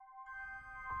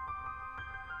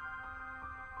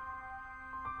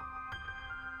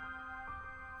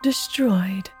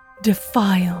destroyed,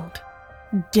 defiled,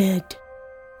 dead.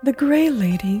 The Grey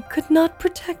Lady could not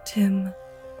protect him.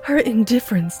 Her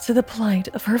indifference to the plight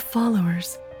of her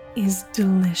followers is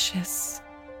delicious.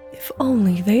 If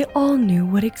only they all knew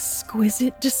what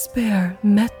exquisite despair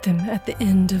met them at the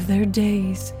end of their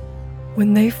days,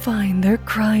 when they find their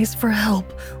cries for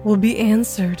help will be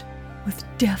answered with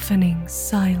deafening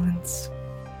silence.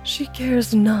 She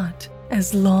cares not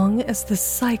as long as the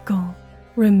cycle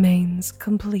remains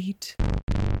complete.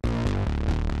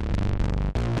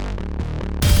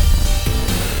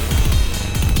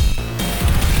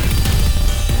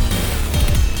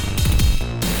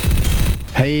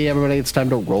 Hey everybody, it's time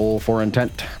to roll for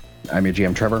intent. I'm your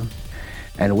GM Trevor,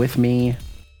 and with me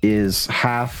is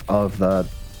half of the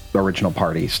original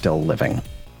party still living.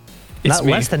 Not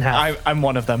less than half. I'm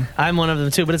one of them. I'm one of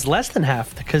them too, but it's less than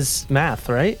half because math,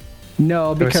 right?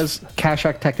 No, because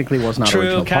Kashak technically was not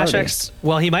original party. Kashak's,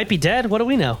 well, he might be dead. What do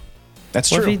we know? That's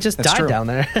true. What if he just died down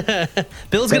there?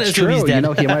 Bill's going to assume he's dead. You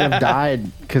know, he might have died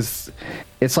because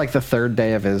it's like the third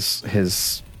day of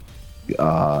his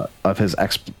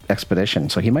expedition,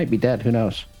 so he might be dead. Who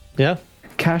knows? Yeah.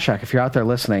 Kashak, if you're out there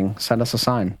listening, send us a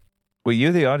sign. What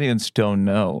you, the audience, don't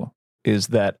know is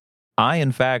that I,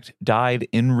 in fact, died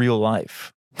in real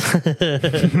life.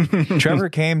 Trevor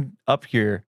came up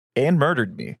here and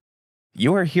murdered me.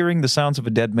 You are hearing the sounds of a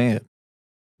dead man.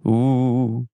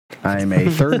 Ooh. I'm a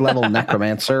third level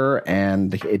necromancer,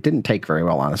 and it didn't take very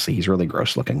well, honestly. He's really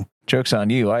gross looking. Joke's on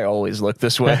you. I always look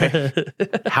this way.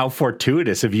 How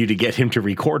fortuitous of you to get him to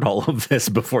record all of this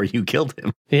before you killed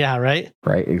him. Yeah, right?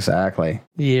 Right, exactly.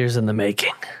 Years in the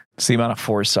making. It's the amount of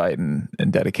foresight and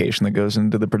dedication that goes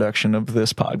into the production of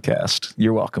this podcast.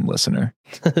 You're welcome, listener.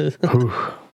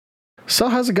 So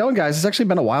how's it going, guys? It's actually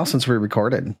been a while since we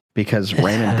recorded because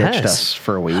Raymond ditched us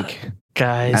for a week.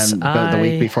 Guys, and the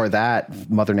week before that,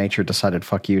 Mother Nature decided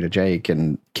fuck you to Jake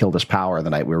and killed his power the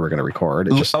night we were going to record.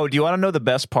 Do you want to know the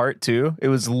best part too? It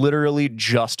was literally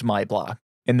just my block.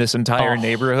 In this entire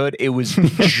neighborhood, it was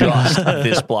just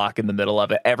this block in the middle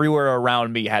of it. Everywhere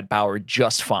around me had power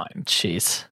just fine.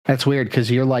 Jeez. That's weird because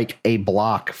you're like a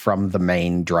block from the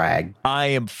main drag. I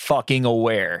am fucking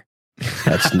aware.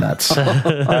 That's nuts.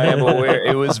 I am aware.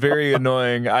 It was very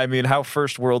annoying. I mean, how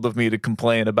first world of me to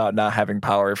complain about not having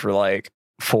power for like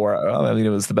it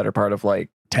was the better part of like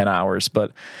 10 hours,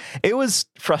 but it was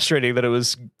frustrating that it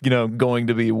was, going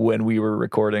to be when we were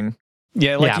recording.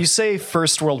 Yeah, you say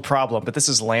first world problem, but this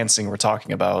is Lansing we're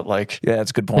talking about. Like, yeah, that's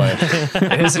a good point.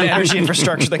 It is an energy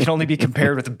infrastructure that can only be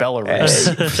compared with Belarus.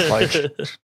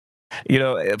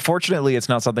 Fortunately, it's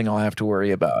not something I'll have to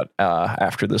worry about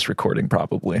after this recording,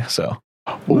 probably. So,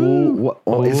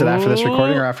 is it after this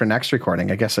recording or after next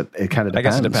recording? I guess it kind of depends. I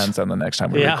guess it depends on the next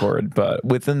time we record. But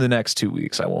within the next 2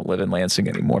 weeks, I won't live in Lansing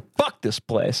anymore. Fuck this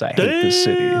place. I hate this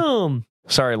city.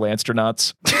 Sorry,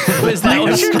 Lanstronauts. Is that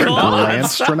what you're called?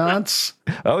 Lanstronauts?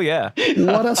 Oh, yeah.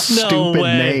 What a stupid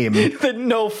name.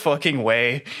 No fucking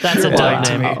way. That's a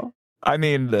dumb name. I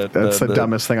mean, that's the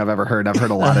dumbest thing I've ever heard. I've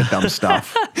heard a lot of dumb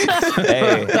stuff.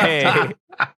 Hey.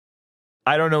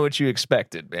 I don't know what you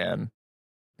expected, man.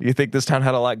 You think this town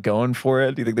had a lot going for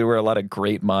it? Do you think there were a lot of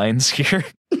great minds here?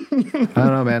 I don't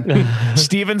know, man.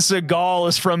 Steven Seagal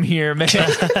is from here, man.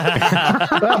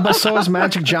 Well, but so is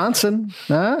Magic Johnson.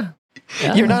 Huh?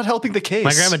 Yeah. You're not helping the case.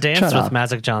 My grandma danced with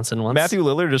Magic Johnson once. Matthew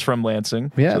Lillard is from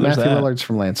Lansing. Yeah, so Matthew Lillard's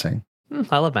from Lansing.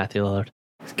 I love Matthew Lillard.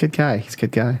 He's a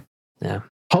good guy. Yeah.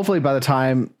 Hopefully by the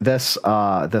time this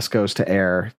goes to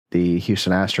air, the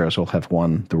Houston Astros will have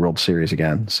won the World Series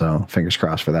again. So fingers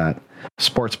crossed for that.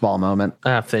 Sports ball moment.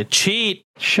 If they cheat.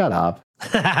 Shut up.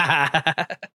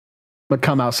 But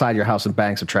come outside your house and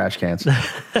bang some trash cans.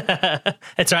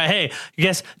 That's right. Hey, you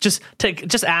guys, just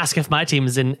ask if my team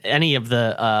is in any of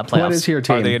the playoffs. What is your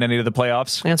team? Are they in any of the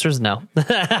playoffs? The answer is no.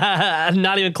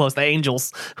 Not even close. The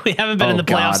Angels. We haven't been in the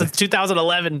playoffs since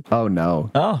 2011. Oh,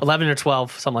 no. 11 or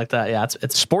 12, something like that. Yeah,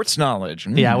 it's sports knowledge.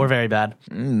 Yeah, we're very bad.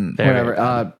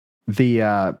 Whatever.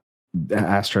 The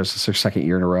Astros is their second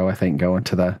year in a row, I think, going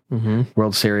to the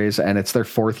World Series, and it's their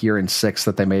fourth year in six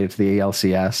that they made it to the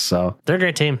ALCS. So they're a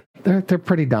great team. They're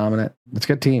pretty dominant. It's a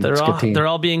good team. They're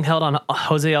all being held on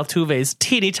Jose Altuve's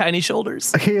teeny tiny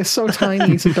shoulders. He is so tiny.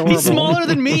 He's adorable. He's smaller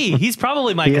than me. He's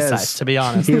probably Micah size, to be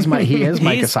honest. He is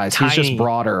Micah size. Tiny. He's just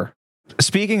broader.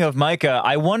 Speaking of Micah,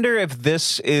 I wonder if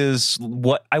this is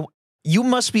what you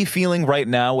must be feeling right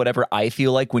now, whatever I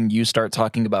feel like when you start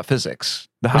talking about physics,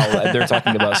 how they're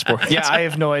talking about sports. Yeah, I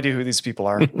have no idea who these people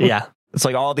are. Yeah. It's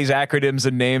like all these acronyms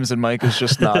and names, and Mike is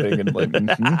just nodding and like,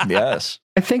 yes.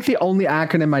 I think the only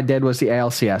acronym I did was the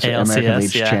ALCS, American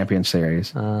League Champion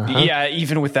Series. Yeah,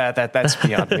 even with that's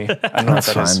beyond me. I don't know what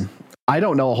that is. I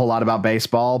don't know a whole lot about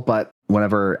baseball, but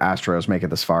whenever Astros make it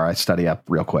this far, I study up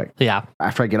real quick. Yeah.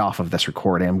 After I get off of this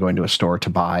recording, I'm going to a store to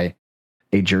buy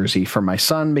a jersey for my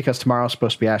son because tomorrow's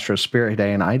supposed to be Astros Spirit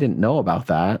Day, and I didn't know about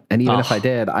that. And even if I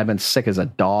did, I've been sick as a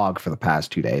dog for the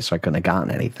past 2 days, so I couldn't have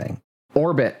gotten anything.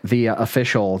 Orbit, the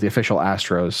official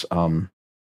Astros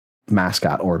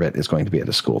mascot, Orbit, is going to be at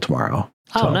the school tomorrow.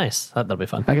 Oh, nice. That'll be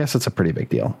fun. I guess it's a pretty big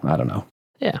deal. I don't know.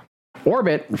 Yeah.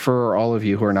 Orbit, for all of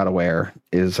you who are not aware,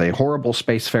 is a horrible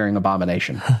spacefaring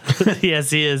abomination. Yes,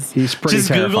 he is. He's pretty Just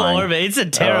terrifying. Google Orbit. It's a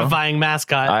terrifying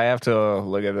mascot. I have to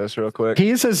look at this real quick.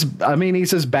 He's as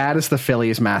bad as the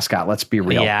Phillies mascot. Let's be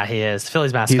real. Yeah, he is.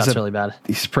 Philly's mascot's really bad.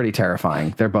 He's pretty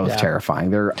terrifying. They're both terrifying.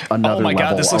 They're another Oh my God,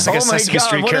 level this looks of like a Sesame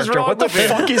Street character. What the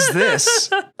fuck is this?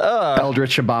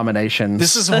 eldritch abominations.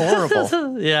 This is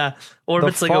horrible. Yeah.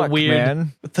 Orbit's like a weird.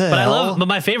 Man. What the hell? But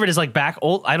my favorite is like back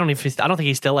old. I don't think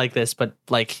he's still like this, but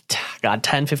like, God,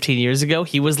 10, 15 years ago,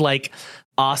 he was like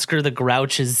Oscar the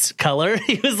Grouch's color.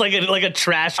 He was like a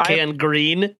trash can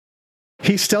green.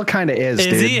 He still kind of is,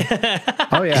 dude. He?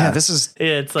 Oh, yeah. Yeah, this is.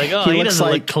 It's like, he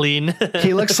doesn't look clean.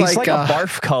 He looks He's like a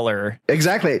barf color.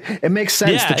 Exactly. It makes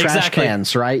sense. Yeah, the trash exactly.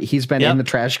 cans, right? He's been in the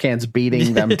trash cans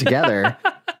beating them together.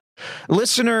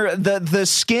 Listener, the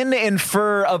skin and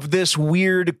fur of this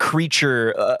weird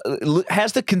creature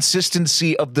has the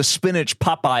consistency of the spinach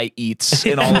Popeye eats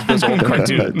in all of those old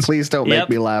cartoons. Please don't make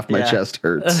me laugh. My chest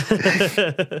hurts.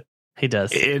 He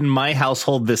does. In my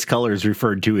household, this color is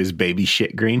referred to as baby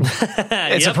shit green.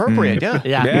 It's appropriate, yeah.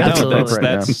 Yeah, Yeah,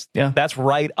 absolutely. that's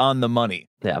right on the money.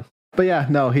 Yeah. But yeah,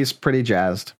 no, he's pretty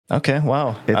jazzed. Okay,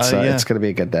 wow. It's going to be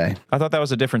a good day. I thought that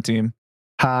was a different team.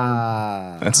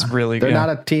 That's really They're good. not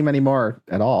a team anymore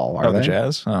at all, are they? The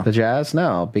Jazz? Oh. The Jazz?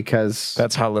 No, because...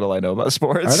 That's how little I know about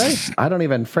sports. Are they? I don't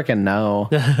even freaking know.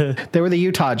 They were the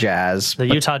Utah Jazz. The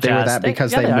Utah They were Jazz. that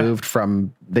because they moved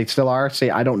from... They still are?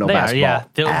 See, I don't know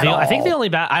basketball. I think the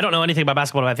only... I don't know anything about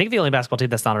basketball, but I think the only basketball team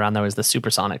that's not around there is the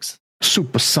Supersonics. The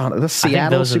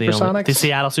Seattle Supersonics? The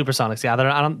Seattle Supersonics.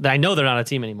 Yeah, I know they're not a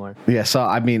team anymore. Yeah, so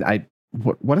I mean,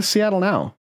 what is Seattle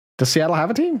now? Does Seattle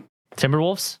have a team?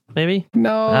 Timberwolves, maybe?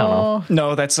 No. I don't know.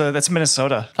 No, that's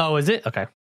Minnesota. Oh, is it? Okay.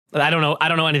 I don't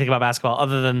know anything about basketball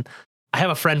other than I have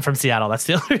a friend from Seattle. That's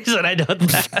the only reason I know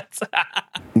that.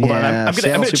 Hold on, I'm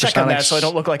gonna check on that Supersonics. so I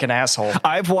don't look like an asshole.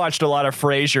 I've watched a lot of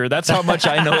Frasier. That's how much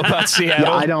I know about Seattle.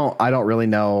 Yeah, I don't really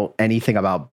know anything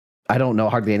about... I don't know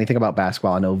hardly anything about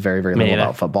basketball. I know very, very little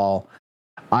about football.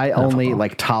 I only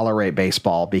tolerate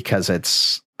baseball because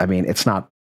it's not...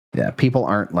 Yeah, people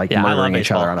aren't murdering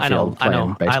each other on a field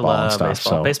playing baseball and stuff.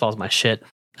 Baseball. So Baseball's my shit.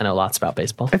 I know lots about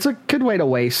baseball. it's a good way to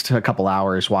waste a couple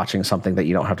hours watching something that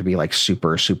you don't have to be like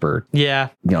super, super,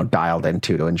 dialed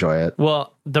into to enjoy it.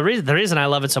 Well, the reason I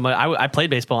love it so much, I played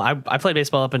baseball. I played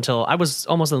baseball up until I was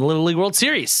almost in the Little League World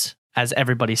Series, as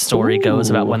everybody's story goes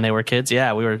about when they were kids.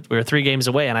 Yeah, we were 3 games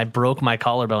away, and I broke my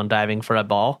collarbone diving for a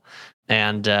ball,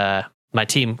 and my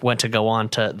team went to go on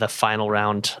to the final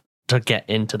round to get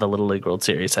into the Little League World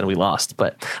Series, and we lost.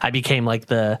 But I became like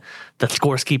the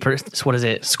scorekeeper. What is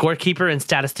it? Scorekeeper and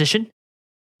statistician,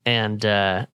 and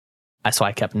so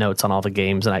I kept notes on all the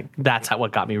games, and that's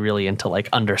what got me really into like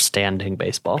understanding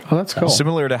baseball. Oh, that's cool.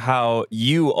 Similar to how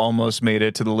you almost made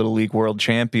it to the Little League World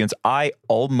Champions, I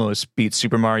almost beat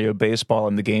Super Mario Baseball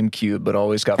in the GameCube, but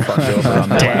always got fucked over on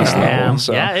the last level.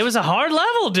 So. Yeah, it was a hard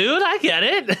level, dude. I get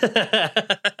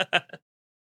it.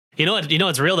 You know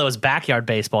what's real though is backyard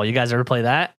baseball. You guys ever play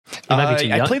that? You might be too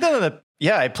young. I played that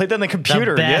on the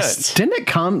computer. The best.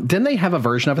 Didn't they have a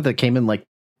version of it that came in like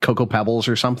Cocoa Pebbles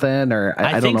or something? Or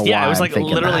I don't know why. Yeah, it was like I'm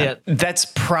thinking literally That's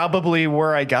probably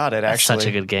where I got it, actually. such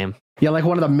a good game. Yeah, like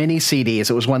one of the mini CDs.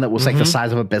 It was one that was like the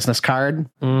size of a business card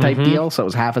type deal. So it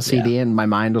was half a CD, and my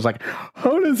mind was like,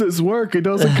 how does this work? It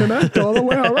doesn't connect all the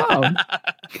way around.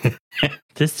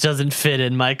 This doesn't fit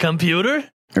in my computer.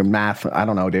 Or math. I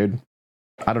don't know, dude.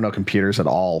 I don't know computers at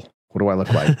all. What do I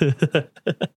look like?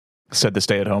 Said the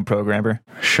stay-at-home programmer.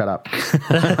 Shut up.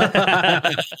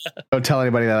 Don't tell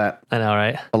anybody that. I know,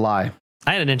 right? A lie.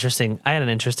 I had an interesting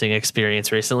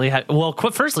experience recently. Well,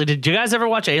 firstly, did you guys ever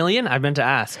watch Alien? I meant to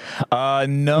ask.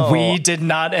 No. We did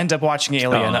not end up watching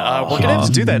Alien. We're going to have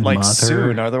to do that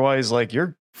soon. Otherwise,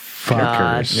 you're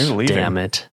fuckers. You're leaving. Damn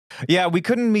it. Yeah, we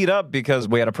couldn't meet up because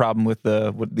we had a problem with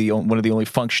one of the only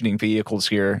functioning vehicles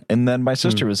here, and then my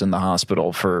sister was in the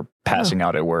hospital for passing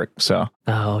out at work. So,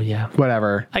 oh yeah,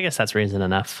 whatever. I guess that's reason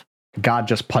enough. God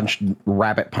just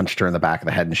rabbit punched her in the back of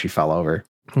the head, and she fell over.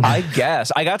 I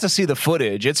guess I got to see the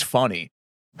footage. It's funny.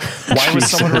 Why was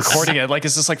someone recording it? Like,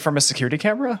 is this like from a security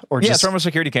camera or just it's from a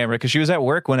security camera? Because she was at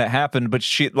work when it happened, but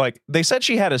they said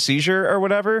she had a seizure or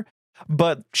whatever.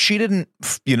 but she didn't,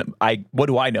 what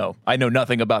do I know? I know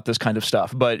nothing about this kind of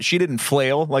stuff, but she didn't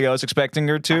flail like I was expecting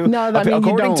her to. No, I mean,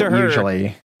 according to her,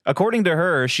 usually. According to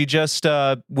her, she just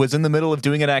was in the middle of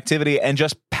doing an activity and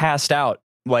just passed out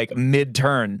like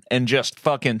mid-turn and just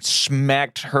fucking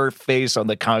smacked her face on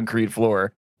the concrete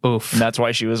floor. Oof. And that's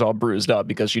why she was all bruised up,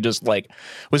 because she just like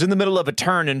was in the middle of a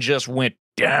turn and just went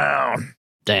down.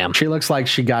 Damn. She looks like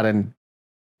she got in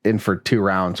for 2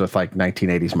 rounds with like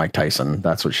 1980s Mike Tyson.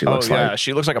 That's what she looks like. Yeah,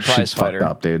 she looks like a prize She's fighter.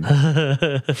 Fucked up, dude.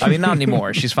 I mean, not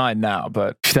anymore. She's fine now,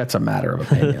 but that's a matter of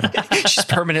opinion. She's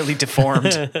permanently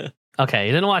deformed. Okay,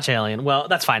 you didn't watch Alien. Well,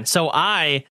 that's fine. So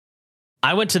I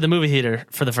went to the movie theater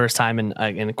for the first time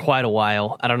in quite a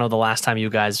while. I don't know the last time you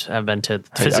guys have been to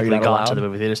physically gone to the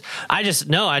movie theaters. I just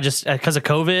because of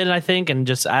COVID, I think, and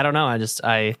just I don't know.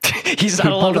 He's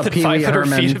not allowed within 500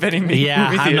 feet of any movie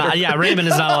theater. Yeah, Raymond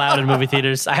is not allowed in movie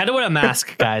theaters. I had to wear a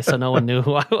mask, guys, so no one knew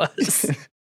who I was.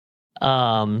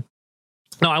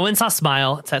 No, I went and saw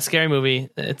Smile. It's that scary movie.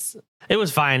 It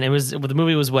was fine. The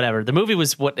movie was whatever. The movie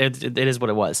was what it is what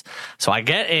it was. So I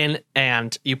get in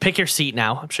and you pick your seat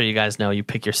now. I'm sure you guys know you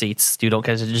pick your seats. You don't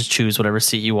get to just choose whatever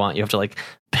seat you want. You have to like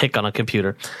pick on a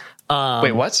computer.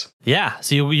 Wait, what? Yeah.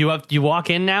 So you walk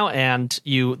in now and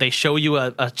they show you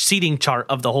a seating chart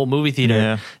of the whole movie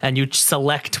theater and you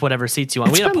select whatever seats you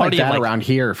want. It's we had a party like that around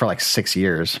here for like 6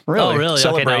 years. Really? Oh, really?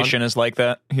 Celebration is like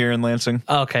that here in Lansing.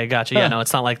 Okay, gotcha. Yeah, no,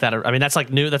 it's not like that. I mean, that's like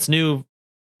new. That's new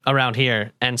around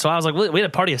here. And so I was like, we had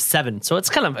a party of 7. So it's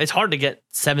hard to get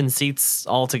 7 seats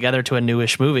all together to a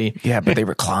newish movie. Yeah, but they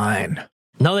recline.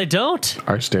 No, they don't.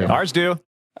 Ours do. When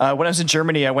I was in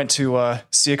Germany, I went to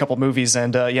see a couple movies,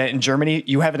 and in Germany,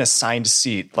 you have an assigned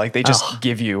seat. Like they just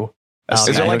give you a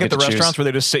seat. Is it like at the choose. restaurants where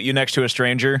they just sit you next to a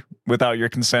stranger without your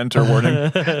consent or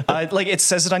warning? Like it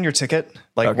says it on your ticket,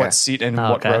 like what seat and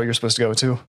what row you're supposed to go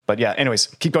to. But yeah, anyways,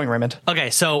 keep going, Raymond. Okay,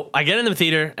 so I get in the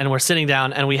theater and we're sitting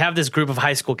down and we have this group of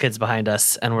high school kids behind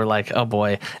us and we're like, oh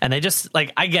boy. And they just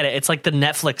like, I get it. It's like the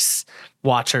Netflix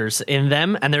watchers in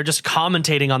them and they're just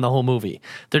commentating on the whole movie.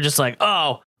 They're just like,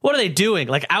 oh, what are they doing?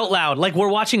 Like out loud, like we're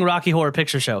watching Rocky Horror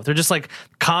Picture Show. They're just like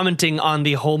commenting on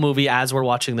the whole movie as we're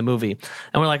watching the movie.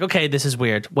 And we're like, okay, this is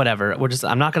weird. Whatever.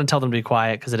 I'm not going to tell them to be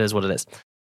quiet because it is what it is.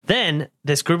 Then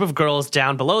this group of girls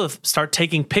down below start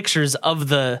taking pictures of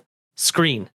the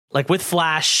screen, like with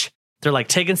flash. They're like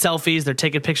taking selfies. They're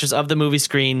taking pictures of the movie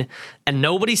screen and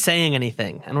nobody's saying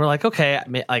anything. And we're like, okay,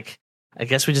 I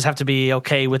guess we just have to be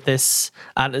okay with this.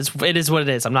 It is what it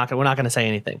is. We're not going to say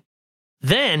anything.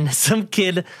 Then some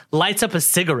kid lights up a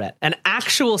cigarette, an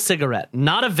actual cigarette,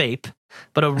 not a vape,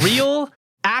 but a real,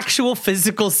 actual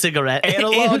physical cigarette.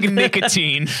 Analog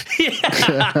nicotine.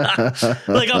 Yeah.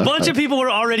 Like a bunch of people were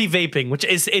already vaping,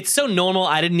 it's so normal.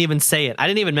 I didn't even say it. I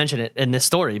didn't even mention it in this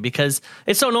story because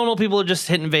it's so normal. People are just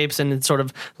hitting vapes and sort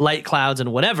of light clouds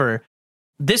and whatever.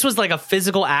 This was like a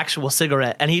physical, actual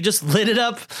cigarette, and he just lit it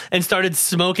up and started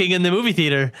smoking in the movie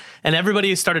theater, and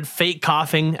everybody started fake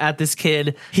coughing at this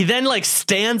kid. He then like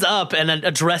stands up and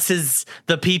addresses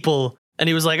the people, and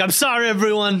he was like, "I'm sorry,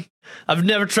 everyone. I've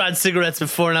never tried cigarettes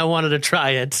before, and I wanted to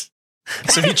try it."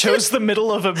 So he chose the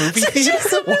middle of a movie theater?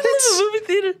 Movie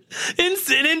theater.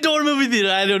 An indoor movie theater.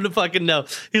 I don't fucking know.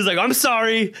 He's like, I'm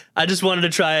sorry. I just wanted to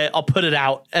try it. I'll put it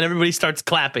out. And everybody starts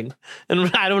clapping.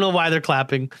 And I don't know why they're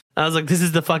clapping. I was like, this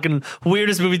is the fucking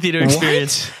weirdest movie theater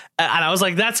experience. What? And I was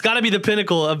like, that's got to be the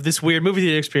pinnacle of this weird movie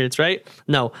theater experience, right?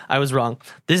 No, I was wrong.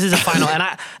 This is a final.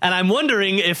 and I'm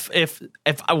wondering if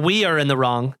we are in the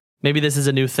wrong. Maybe this is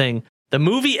a new thing. The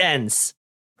movie ends.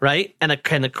 Right? And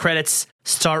the credits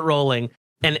start rolling.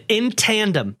 And in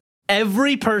tandem,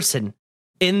 every person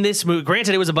in this movie,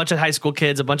 granted, it was a bunch of high school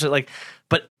kids, a bunch of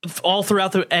but all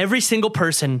throughout every single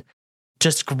person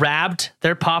just grabbed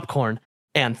their popcorn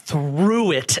and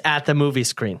threw it at the movie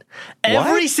screen. What?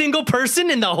 Every single person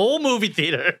in the whole movie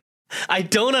theater. I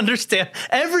don't understand.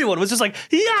 Everyone was just like,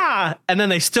 yeah. And then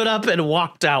they stood up and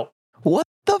walked out. What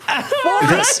the fuck?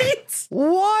 Right?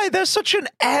 Why? That's such an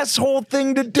asshole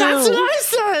thing to do. That's what I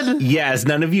said. Yes,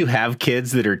 none of you have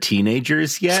kids that are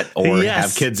teenagers yet or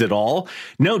have kids at all.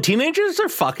 No, teenagers are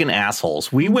fucking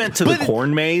assholes. We went to the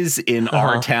corn maze in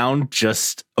our town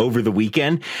just over the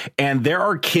weekend, and there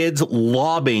are kids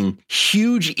lobbing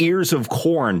huge ears of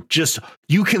corn. Just,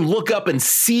 you can look up and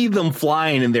see them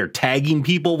flying, and they're tagging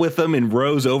people with them in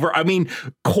rows over. I mean,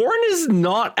 corn is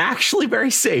not actually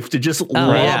very safe to just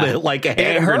lob it like a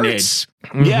hand grenade.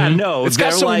 Mm-hmm. Yeah, no, it's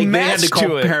got some they had to call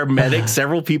paramedics.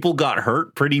 Several people got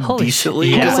hurt pretty decently.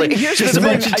 Yeah. It's just a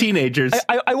bunch of teenagers.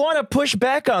 I want to push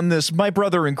back on this, my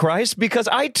brother in Christ, because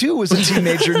I too was a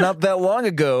teenager not that long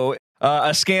ago.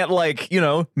 A scant,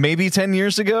 maybe 10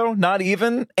 years ago, not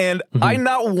even. And I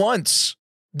not once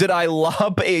did I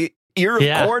lob a ear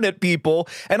of corn at people,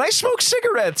 and I smoked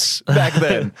cigarettes back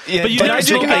then. But you never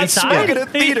smoke outside in a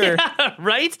theater,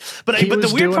 right? But the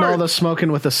weird doing part, all the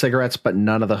smoking with the cigarettes, but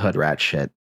none of the hood rat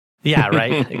shit. Yeah,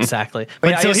 right. Exactly.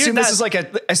 But I assume this is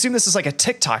like a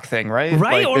TikTok thing, right?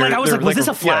 Right. Or I was like, was this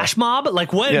a flash mob?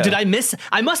 Like, what did I miss?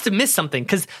 I must have missed something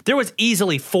because there was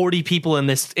easily 40 people in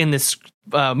this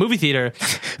movie theater.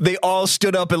 They all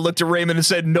stood up and looked at Raymond and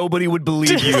said, "Nobody would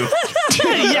believe you."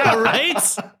 Yeah,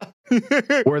 right.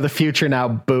 We're the future now,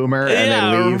 boomer, and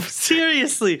they leave.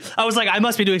 Seriously. I was like, I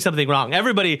must be doing something wrong.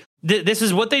 Everybody, this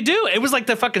is what they do. It was like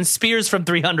the fucking Spears from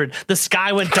 300. The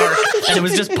sky went dark, and it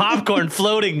was just popcorn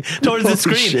floating towards the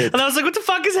screen. Shit. And I was like, what the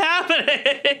fuck is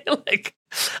happening?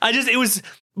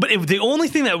 The only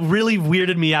thing that really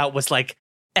weirded me out was like,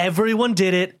 everyone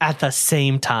did it at the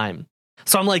same time.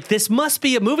 So I'm like, this must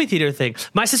be a movie theater thing.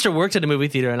 My sister worked at a movie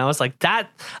theater, and I was like,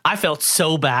 I felt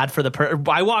so bad for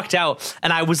I walked out,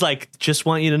 and I was like, just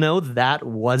want you to know that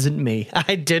wasn't me.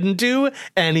 I didn't do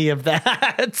any of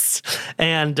that.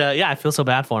 And I feel so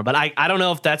bad for him. But I don't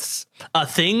know if that's a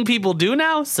thing people do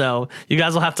now. So you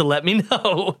guys will have to let me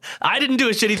know. I didn't do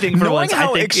a shitty thing for once. Knowing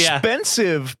how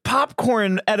expensive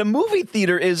popcorn at a movie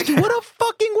theater is, what a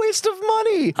fucking waste of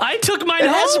money. I took mine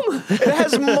home. It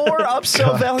has more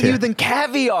upsell value than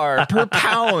caviar per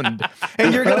pound,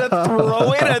 and you're gonna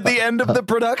throw it at the end of the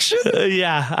production.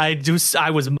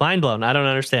 I was mind blown. I don't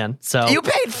understand. So you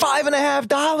paid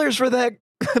 $5.50 for that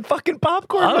fucking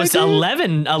popcorn. Oh, it's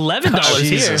 $11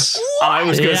 here. I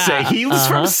was gonna say he was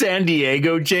from San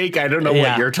Diego, Jake. I don't know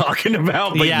what you're talking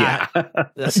about,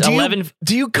 but That's 11.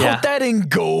 Do you coat that in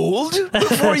gold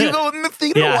before you go in the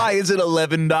theater? Why is it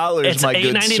 $11? It's my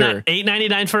good sir?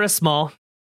 $8.99 for a small,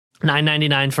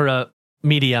 $9.99 for a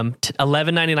medium,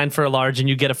 $11.99 for a large, and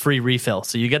you get a free refill.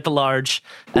 So you get the large,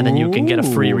 and then you can get a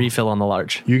free refill on the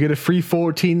large. You get a free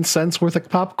 14 cents worth of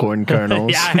popcorn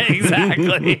kernels. Yeah,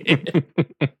 exactly.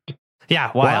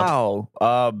 Yeah, wild.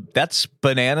 Wow, that's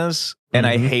bananas, and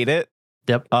I hate it.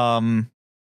 Yep.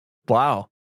 Wow.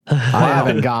 I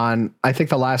haven't gone. I think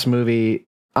the last movie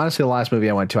I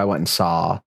went and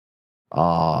saw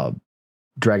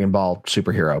Dragon Ball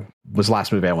Superhero was the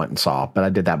last movie I went and saw, but I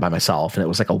did that by myself, and it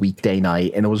was like a weekday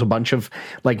night, and it was a bunch of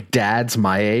like dads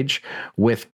my age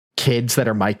with kids that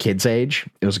are my kids' age.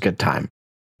 It was a good time.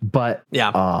 But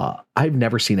I've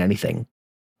never seen anything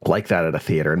like that at a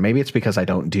theater, and maybe it's because I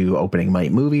don't do opening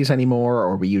night movies anymore,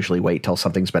 or we usually wait till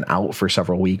something's been out for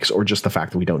several weeks, or just the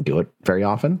fact that we don't do it very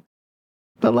often.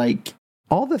 But like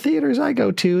all the theaters I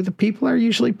go to, the people are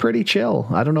usually pretty chill.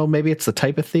 I don't know, maybe it's the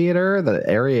type of theater, the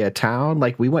area of town.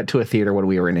 Like we went to a theater when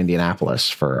we were in Indianapolis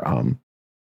for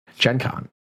Gen Con.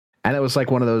 And it was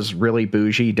like one of those really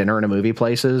bougie dinner and a movie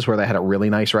places where they had a really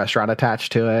nice restaurant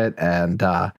attached to it. And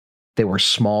they were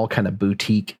small kind of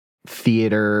boutique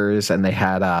theaters. And they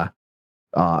had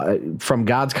from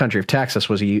God's Country of Texas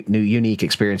was a unique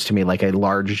experience to me, like a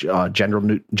large gender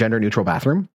neutral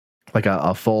bathroom, like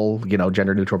a full,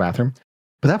 gender neutral bathroom.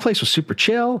 But that place was super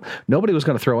chill. Nobody was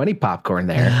going to throw any popcorn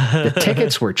there. The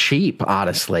tickets were cheap,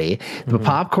 honestly. The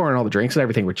popcorn and all the drinks and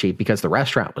everything were cheap because the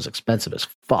restaurant was expensive as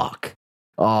fuck.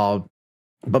 But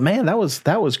man, that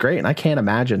was great. And I can't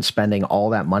imagine spending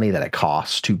all that money that it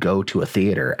costs to go to a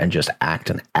theater and just act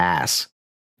an ass.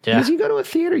 Yeah. Because you go to a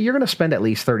theater, you're going to spend at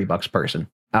least $30 a person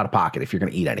out of pocket if you're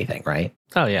going to eat anything, right?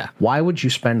 Oh, yeah. Why would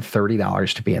you spend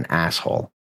 $30 to be an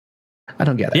asshole? I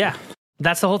don't get it. Yeah.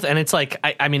 That's the whole thing. And it's like,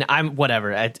 I mean, I'm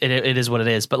whatever. It is what it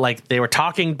is. But like they were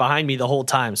talking behind me the whole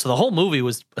time. So the whole movie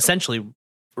was essentially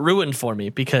ruined for me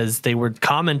because they were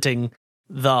commenting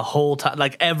the whole time.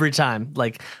 Like every time,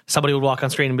 like somebody would walk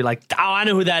on screen and be like, "Oh, I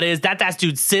know who that is. That's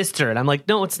dude's sister." And I'm like,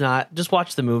 "No, it's not. Just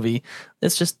watch the movie.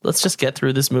 Let's just get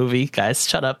through this movie, guys.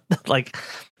 Shut up." Like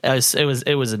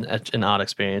it was an odd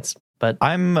experience. But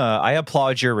I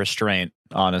applaud your restraint.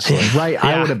 Honestly, right? Yeah.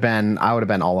 I would have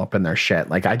been all up in their shit.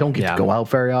 Like I don't get to go out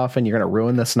very often. You're gonna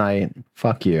ruin this night.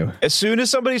 Fuck you. As soon as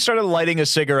somebody started lighting a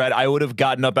cigarette, I would have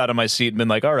gotten up out of my seat and been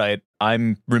like, "All right,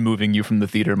 I'm removing you from the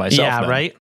theater myself." Yeah, then.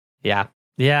 right. Yeah.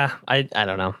 I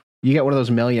don't know. You get one of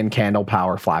those million candle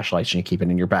power flashlights and you keep it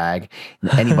in your bag.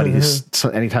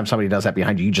 Anytime somebody does that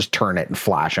behind you, you just turn it and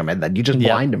flash them, and then you just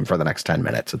blind them for the next 10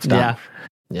 minutes. It's done.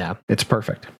 Yeah. It's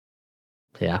perfect.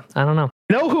 Yeah. I don't know.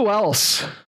 You know who else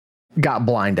got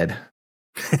blinded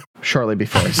shortly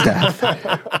before his death?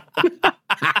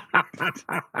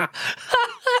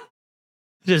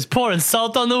 Just pouring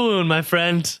salt on the wound, my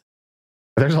friend.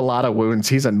 There's a lot of wounds.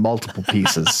 He's in multiple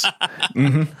pieces.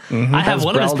 I have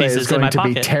one of his pieces is in going my to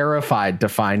pocket. be terrified to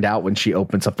find out when she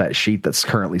opens up that sheet that's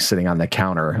currently sitting on the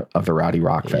counter of the Rowdy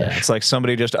Rockfish. Yeah. It's like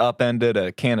somebody just upended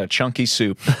a can of chunky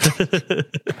soup.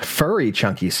 Furry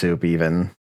chunky soup,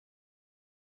 even.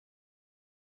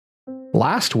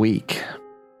 Last week,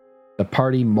 the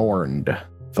party mourned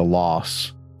the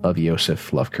loss of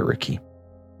Yosef Lovkariki.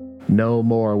 No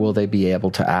more will they be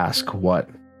able to ask, what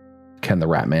can the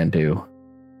Rat Man do?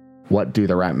 What do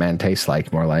the Rat Man taste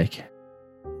like, more like?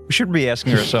 We should be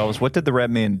asking ourselves, what did the Rat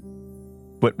Man...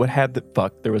 What had the...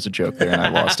 Fuck, there was a joke there and I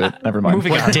lost it. Never mind.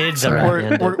 Moving on. What did the Rat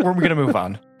Man do? We're going to move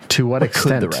on. To what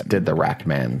extent did the Rat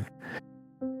Man?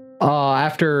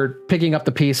 After picking up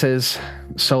the pieces,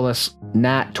 Solus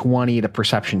nat 20 to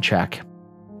perception check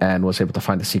and was able to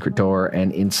find the secret door,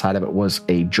 and inside of it was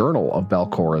a journal of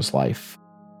Belcora's life.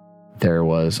 There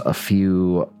was a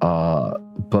few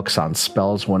books on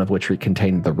spells, one of which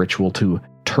contained the ritual to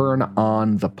turn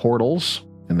on the portals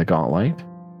in the Gauntlet.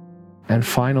 And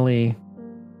finally,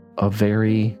 a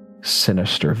very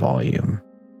sinister volume.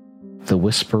 The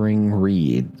Whispering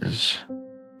Reeds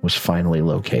was finally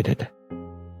located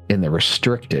in the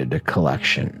restricted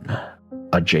collection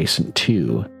adjacent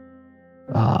to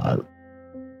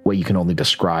what you can only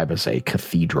describe as a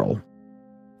cathedral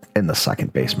in the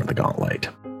second basement of the Gauntlet.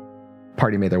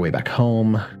 Party made their way back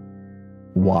home.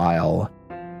 While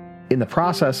in the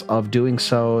process of doing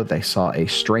so, they saw a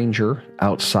stranger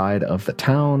outside of the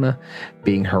town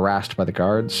being harassed by the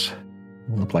guards.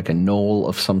 Looked like a gnoll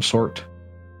of some sort.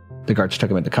 The guards took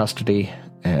him into custody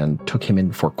and took him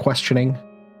in for questioning.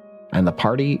 And the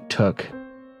party took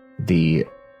the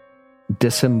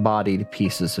disembodied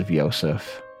pieces of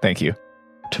Yosef. Thank you.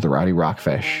 To the Rowdy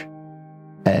Rockfish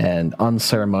and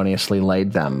unceremoniously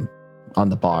laid them on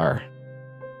the bar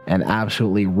and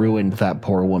absolutely ruined that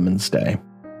poor woman's day.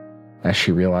 As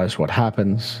she realized what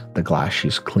happens, the glass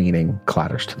she's cleaning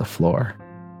clatters to the floor,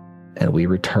 and we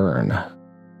return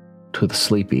to the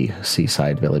sleepy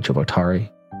seaside village of Otari,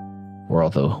 where all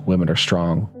the women are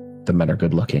strong, the men are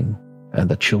good looking, and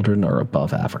the children are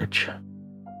above average.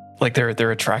 Like they're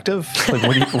attractive? Like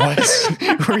what?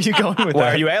 Where are you going with Why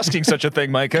that? are you asking such a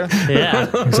thing, Micah? Yeah.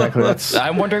 Exactly. That's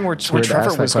I'm wondering where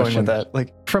Trevor was going with that.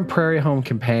 Like, from Prairie Home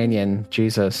Companion.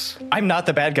 Jesus. I'm not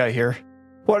the bad guy here.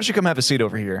 Why don't you come have a seat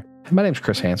over here? My name's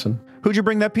Chris Hansen. Who'd you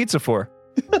bring that pizza for?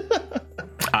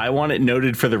 I want it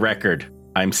noted for the record.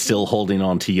 I'm still holding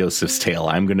on to Yosef's tail.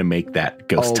 I'm going to make that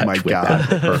ghost touch with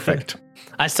that. Perfect.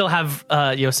 I still have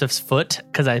Yosef's foot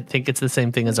because I think it's the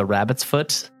same thing as a rabbit's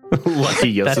foot. Lucky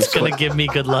Yosef's That's going to foot. give me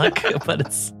good luck, but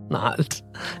it's not.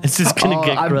 It's just going to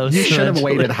get gross. You should have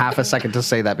eventually. waited half a second to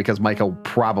say that, because Michael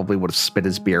probably would have spit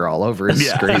his beer all over his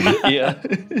screen. Yeah.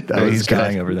 That was He's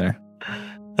dying good. over there.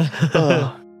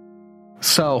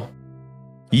 So,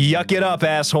 Yuck it up,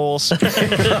 assholes.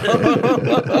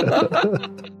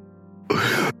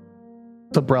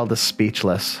 Zabrelda's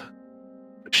speechless.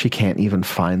 She can't even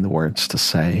find the words to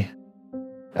say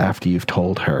after you've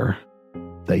told her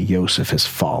that Yosef has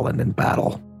fallen in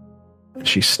battle. And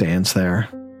she stands there,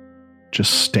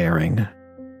 just staring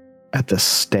at this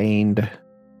stained,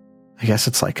 I guess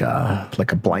it's like a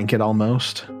blanket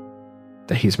almost,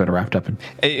 that he's been wrapped up in.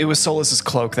 It was Solus's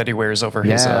cloak that he wears over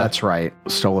his... Yeah, that's right.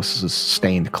 Stolas'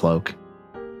 stained cloak.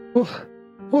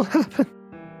 What happened?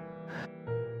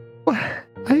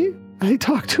 I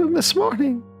talked to him this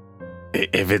morning.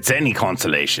 If it's any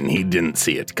consolation, he didn't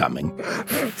see it coming.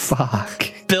 Fuck.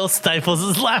 Bill stifles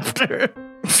his laughter.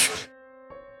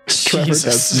 Trevor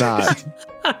Jesus. does not.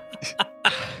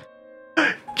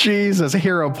 Jesus,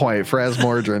 hero point for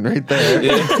Asmordran right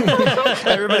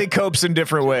there. Everybody copes in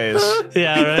different ways.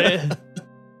 Yeah, right?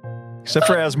 Except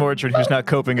for Asmordran, who's not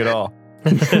coping at all.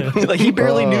 Like, he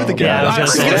barely knew the guy. Yeah, I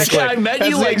was gonna say. I met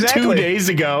you like 2 days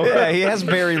ago. Yeah, he has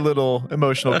very little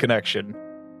emotional connection.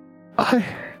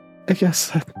 I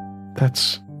guess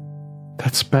that's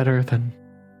better than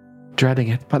dreading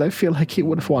it, but I feel like he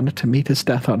would have wanted to meet his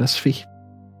death on his feet.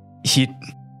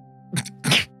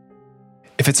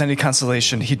 If it's any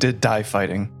consolation, he did die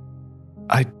fighting.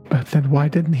 But then why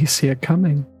didn't he see it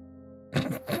coming?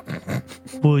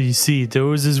 Well, you see, there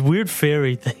was this weird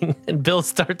fairy thing, and Bill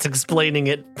starts explaining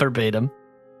it verbatim.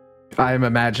 I'm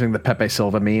imagining the Pepe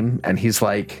Silva meme, and he's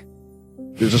like,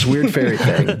 there's this weird fairy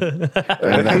thing.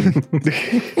 And then,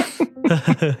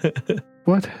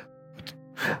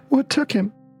 what took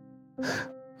him?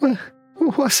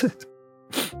 What was it?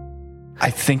 I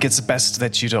think it's best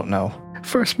that you don't know.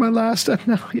 First my last, and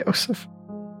now Yosef.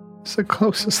 It's the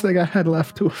closest thing I had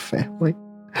left to a family.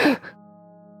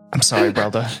 I'm sorry,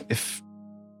 Brelda.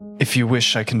 If you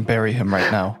wish, I can bury him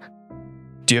right now.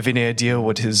 Do you have any idea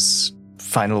what his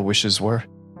final wishes were?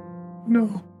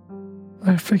 No.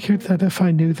 I figured that if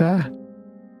I knew that,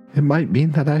 it might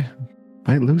mean that I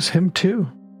might lose him too.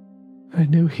 I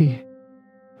knew he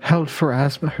held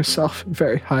Pharasma herself in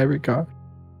very high regard.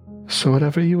 So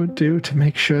whatever you would do to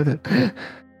make sure that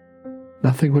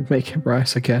nothing would make him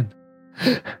rise again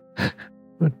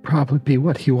would probably be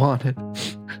what he wanted.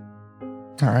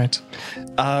 All right.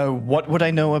 What would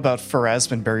I know about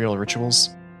Pharasman burial rituals?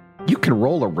 You can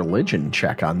roll a religion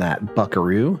check on that,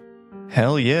 buckaroo.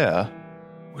 Hell yeah.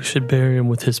 We should bury him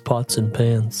with his pots and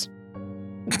pans.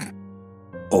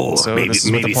 Oh, So maybe this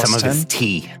is with a some plus of his 10?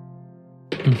 tea.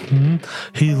 Mm-hmm.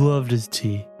 He loved his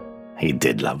tea. He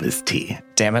did love his tea.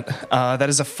 Damn it. That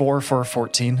is a 4 for a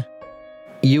 14.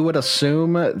 You would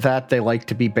assume that they like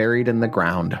to be buried in the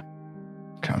ground.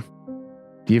 Okay.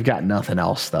 You've got nothing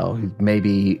else, though.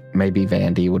 Maybe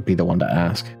Vandy would be the one to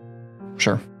ask.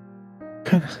 Sure.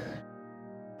 Can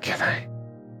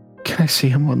I see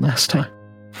him one last time?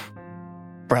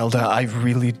 Brelda, I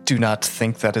really do not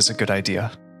think that is a good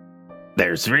idea.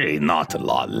 There's really not a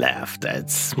lot left.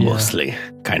 It's mostly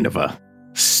kind of a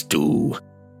stew.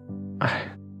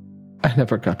 I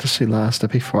never got to see Lazda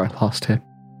before I lost him.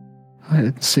 I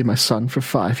didn't see my son for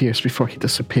 5 years before he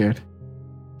disappeared.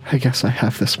 I guess I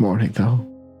have this morning, though.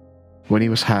 When he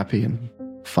was happy and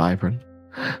vibrant.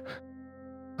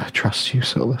 I trust you,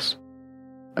 Solus.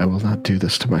 I will not do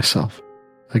this to myself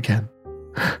again.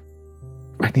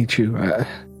 I need you.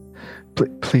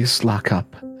 Please lock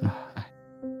up.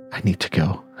 I need to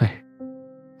go.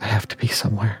 I have to be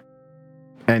somewhere.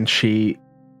 And she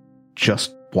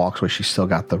just walks away. She's still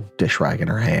got the dish rag in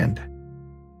her hand.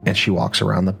 And she walks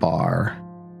around the bar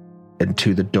and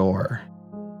to the door,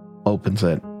 opens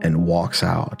it and walks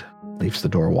out, leaves the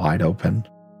door wide open.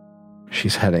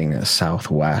 She's heading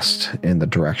southwest in the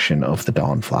direction of the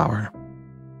Dawnflower.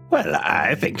 Well,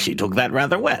 I think she took that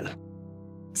rather well.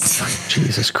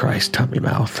 Jesus Christ, tummy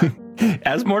mouth.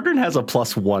 As Mordrin has a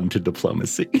 +1 to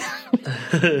diplomacy.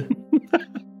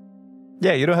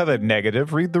 Yeah, you don't have a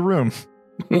negative. Read the room.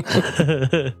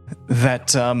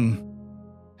 That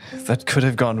could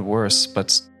have gone worse,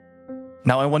 but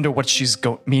now I wonder what she's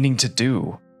meaning to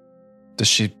do. Does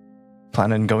she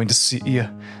plan on going to see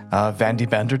Vandy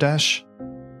Banderdash?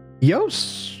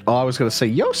 I was going to say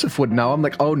Yosef would know. I'm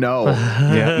like, oh no.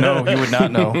 Yeah, no, he would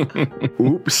not know.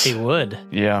 Oops. He would.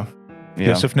 Yeah.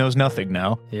 Yosef knows nothing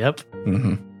now. Yep.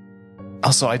 Mm-hmm.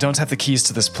 Also, I don't have the keys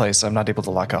to this place. I'm not able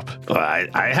to lock up. Well,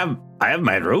 I have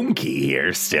my room key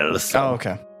here still. So. Oh,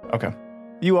 okay.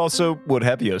 You also would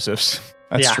have Yosef's.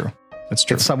 That's true. That's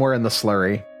true. It's somewhere in the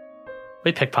slurry.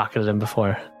 We pickpocketed him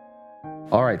before.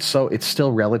 All right, so it's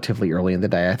still relatively early in the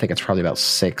day. I think it's probably about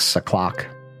 6 o'clock.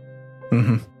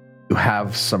 Mm-hmm. You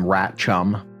have some rat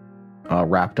chum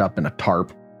wrapped up in a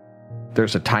tarp.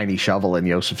 There's a tiny shovel in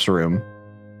Yosef's room.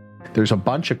 There's a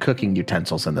bunch of cooking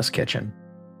utensils in this kitchen.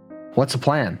 What's the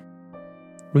plan?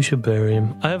 We should bury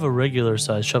him. I have a regular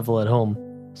size shovel at home,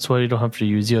 so you don't have to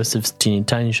use Yosef's teeny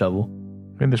tiny shovel.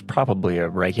 I mean, there's probably a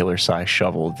regular size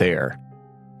shovel there,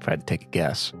 if I had to take a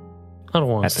guess. I don't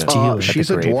want At to the- steal it. She's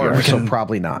a graveyard. dwarf, so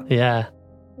probably not. Yeah.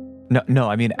 No,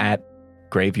 I mean at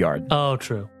graveyard, Oh,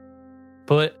 true.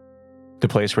 But the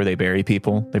place where they bury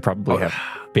people. They probably have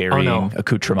burying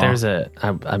accoutrement.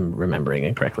 I'm remembering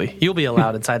incorrectly. You'll be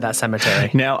allowed inside that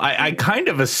cemetery. Now, I kind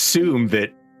of assume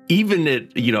that even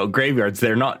at, graveyards,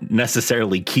 they're not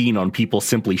necessarily keen on people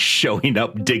simply showing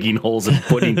up, digging holes and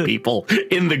putting people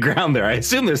in the ground there. I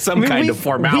assume there's some kind of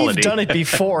formality. We've done it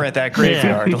before at that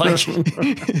graveyard. Like,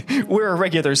 we're a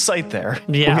regular site there.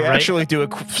 Yeah, we right? actually do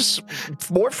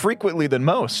it more frequently than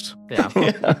most.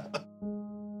 Yeah.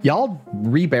 Y'all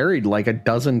reburied like a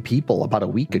dozen people about a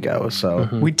week ago, so...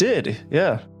 Mhm. We did,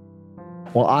 yeah.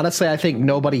 Well, honestly, I think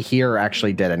nobody here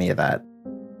actually did any of that.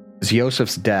 'Cause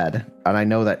Yosef's dead, and I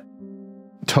know that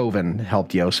Tovin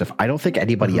helped Yosef. I don't think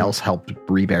anybody else helped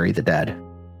rebury the dead.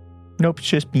 Nope, it's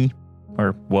just me.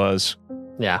 Or was.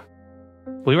 Yeah.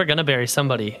 We were going to bury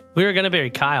somebody. We were going to bury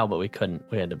Kyle, but we couldn't.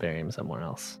 We had to bury him somewhere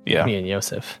else. Yeah. Me and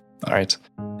Yosef. All right.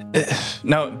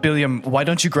 Now, Billiam, why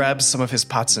don't you grab some of his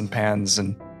pots and pans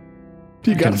and...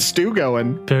 You got a stew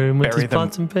going. Bury him with Bury his them.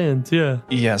 pots and pans. Yeah.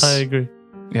 Yes. I agree.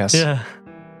 Yes. Yeah.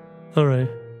 All right.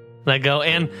 And I go,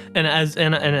 and as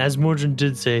Mordrin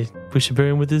did say, we should bury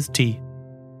him with his tea.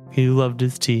 He loved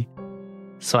his tea.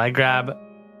 So I grab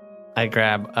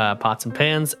pots and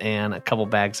pans and a couple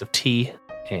bags of tea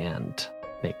and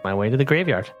make my way to the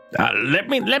graveyard. Let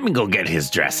me go get his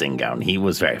dressing gown. He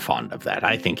was very fond of that.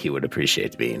 I think he would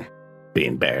appreciate being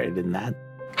buried in that.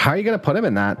 How are you going to put him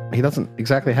in that? He doesn't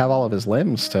exactly have all of his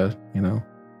limbs to, I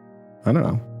don't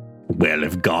know. Well,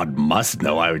 if God must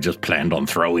know, I just planned on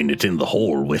throwing it in the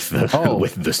hole with the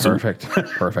with the soup.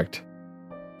 Perfect.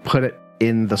 Put it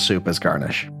in the soup as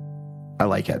garnish. I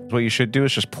like it. What you should do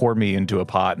is just pour me into a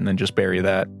pot and then just bury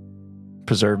that.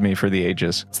 Preserve me for the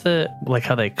ages. It's like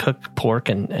how they cook pork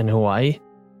in Hawaii.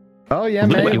 Oh yeah,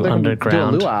 Put man. you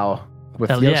underground. Do a luau with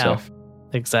Hell Yosef.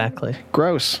 yeah. Exactly.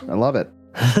 Gross. I love it.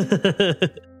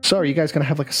 So are you guys going to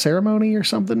have like a ceremony or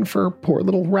something for poor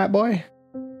little rat boy?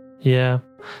 Yeah.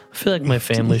 I feel like my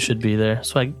family should be there.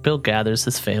 So Bill gathers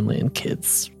his family and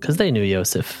kids because they knew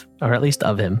Yosef, or at least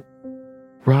of him.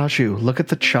 Raju, look at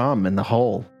the chum in the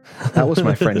hole. That was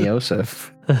my friend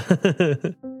Yosef.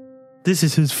 This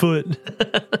is his foot.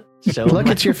 Look,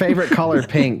 it's your favorite color,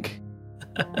 pink.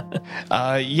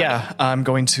 Yeah, I'm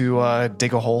going to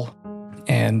dig a hole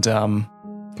and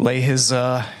lay his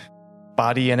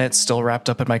body in it, still wrapped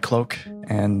up in my cloak.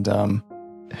 And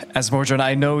Asmordran,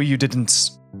 I know you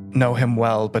didn't know him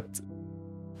well, but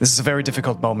this is a very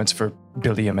difficult moment for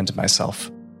Billiam and myself.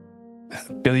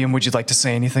 Billiam, would you like to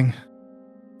say anything?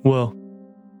 Well,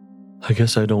 I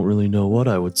guess I don't really know what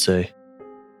I would say.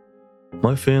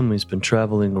 My family's been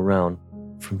traveling around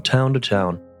from town to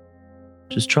town,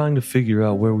 just trying to figure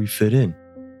out where we fit in,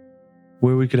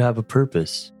 where we could have a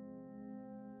purpose.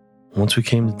 Once we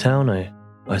came to town,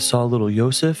 I saw little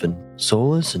Yosef and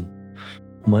Solus and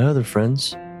my other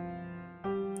friends,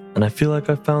 and I feel like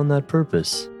I found that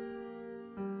purpose.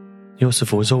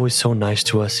 Yosef was always so nice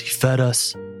to us. He fed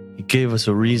us. He gave us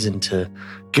a reason to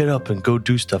get up and go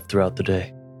do stuff throughout the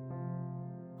day.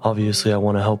 Obviously, I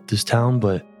want to help this town,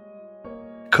 but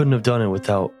I couldn't have done it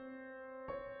without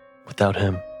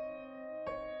him.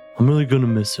 I'm really going to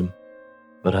miss him,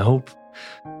 but I hope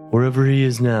wherever he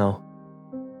is now,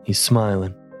 he's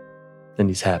smiling and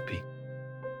he's happy.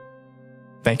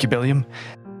 Thank you, Billiam.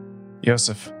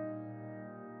 Yosef,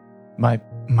 my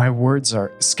words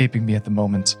are escaping me at the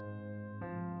moment.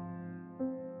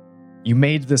 You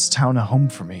made this town a home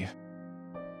for me.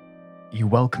 You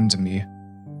welcomed me.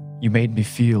 You made me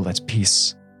feel at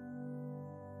peace.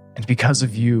 And because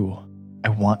of you, I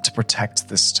want to protect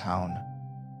this town.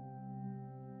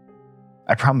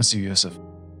 I promise you, Yosef,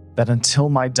 that until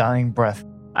my dying breath,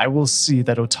 I will see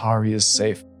that Otari is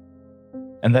safe,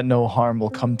 and that no harm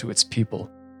will come to its people,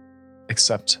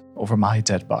 except over my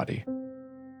dead body.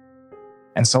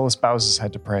 And Solus bows his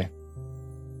head to pray.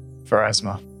 For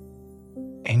Asma,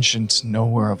 ancient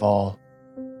knower of all,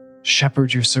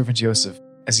 shepherd your servant Yosef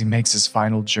as he makes his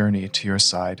final journey to your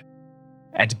side,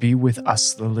 and be with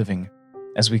us the living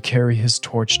as we carry his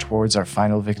torch towards our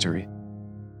final victory,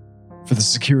 for the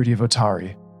security of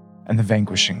Otari and the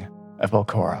vanquishing of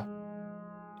Belcora.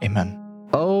 Amen.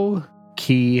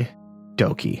 Okie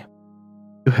dokie.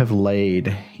 You have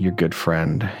laid your good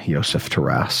friend Yosef to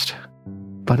rest,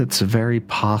 but it's very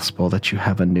possible that you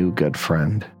have a new good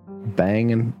friend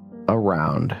banging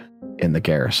around in the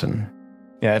garrison.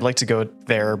 Yeah, I'd like to go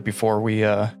there before we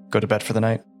go to bed for the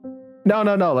night. No.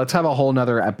 Let's have a whole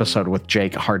nother episode with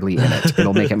Jake hardly in it.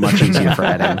 It'll make it much easier for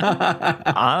editing.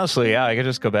 Honestly, yeah, I could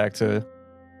just go back to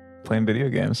playing video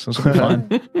games. This will be fun.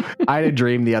 I had a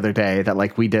dream the other day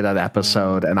that we did an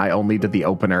episode and I only did the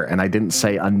opener and I didn't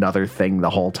say another thing the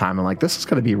whole time. I'm like, this is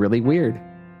going to be really weird.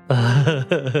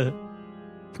 The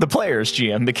player's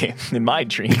GM became in my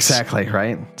dreams. Exactly,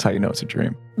 right? That's how you know it's a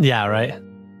dream. Yeah, right.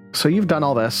 So you've done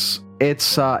all this.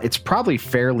 It's probably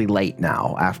fairly late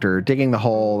now after digging the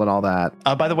hole and all that.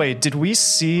 By the way, did we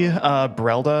see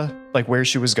Brelda, where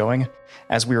she was going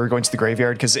as we were going to the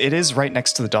graveyard? Because it is right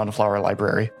next to the Dawnflower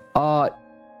Library.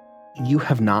 You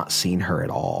have not seen her at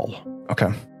all.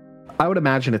 Okay. I would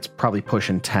imagine it's probably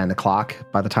pushing 10 o'clock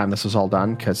by the time this is all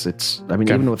done, because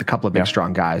even with a couple of big,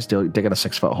 strong guys digging a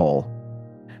 6-foot hole,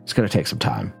 it's going to take some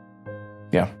time.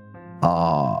 Yeah.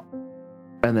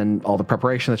 And then all the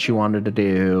preparation that you wanted to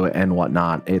do and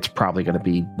whatnot, it's probably going to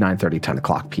be 9:30, 10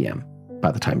 o'clock p.m.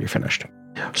 by the time you're finished.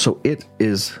 So it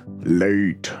is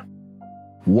late.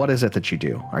 What is it that you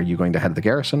do? Are you going to head to the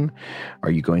garrison? Are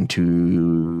you going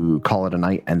to call it a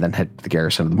night and then head to the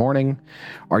garrison in the morning?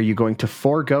 Are you going to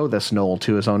forego this Gnoll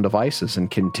to his own devices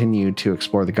and continue to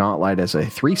explore the gauntlet as a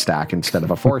 3-stack instead of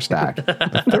a 4-stack?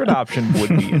 The third option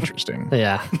would be interesting.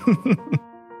 Yeah.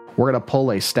 We're going to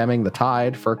pull a Stemming the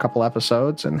Tide for a couple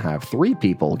episodes and have 3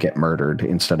 people get murdered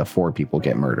instead of 4 people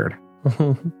get murdered.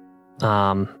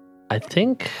 I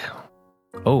think...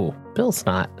 Oh, Bill's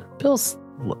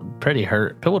pretty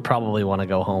hurt. Bill would probably want to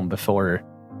go home before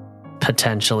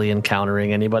potentially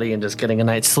encountering anybody and just getting a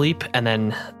night's sleep and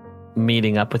then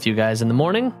meeting up with you guys in the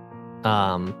morning.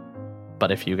 But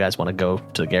if you guys want to go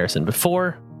to the garrison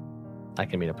before, I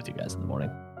can meet up with you guys in the morning.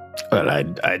 Well,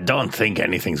 I don't think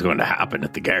anything's going to happen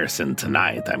at the garrison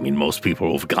tonight. I mean, most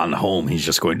people have gone home. He's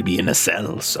just going to be in a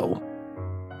cell, so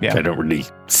Yeah. I don't really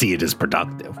see it as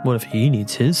productive. What if he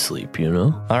needs his sleep, you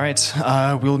know? All right.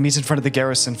 We'll meet in front of the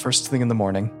garrison first thing in the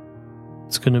morning.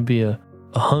 It's going to be a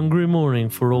hungry morning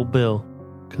for old Bill,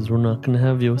 because we're not going to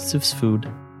have Yosef's food.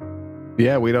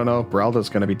 Yeah, we don't know if Brelda's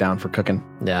going to be down for cooking.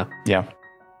 Yeah. Yeah.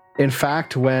 In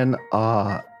fact, when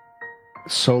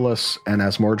Solus and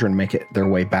Asmordran make it their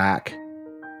way back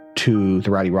to the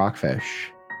Rowdy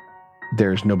Rockfish,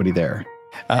 there's nobody there.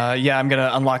 Yeah, I'm going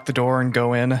to unlock the door and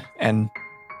go in, and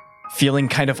feeling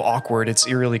kind of awkward, it's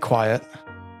eerily quiet.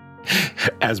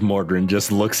 As Mordrin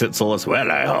just looks at Solus, well,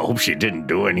 I hope she didn't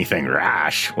do anything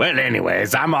rash. Well,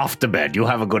 anyways, I'm off to bed. You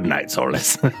have a good night,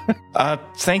 Solus.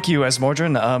 Thank you,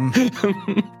 Asmordran.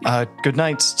 Good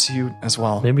night to you as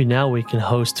well. Maybe now we can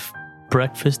host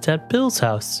breakfast at Bill's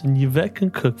house, and Yvette can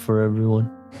cook for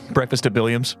everyone. Breakfast at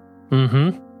Billiams.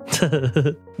 Mm-hmm.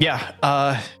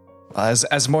 Yeah,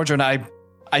 as Mordrin,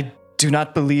 I do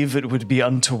not believe it would be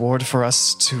untoward for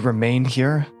us to remain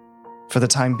here for the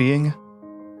time being.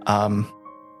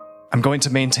 I'm going to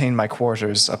maintain my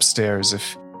quarters upstairs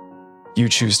if you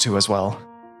choose to as well.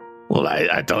 Well,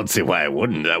 I don't see why I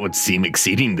wouldn't. That would seem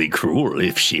exceedingly cruel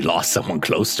if she lost someone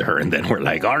close to her and then we're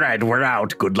like, all right, we're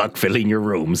out. Good luck filling your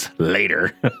rooms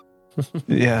later.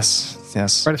 Yes.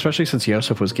 Right, especially since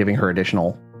Yosef was giving her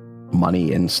additional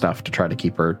money and stuff to try to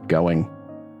keep her going.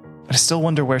 But I still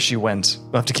wonder where she went.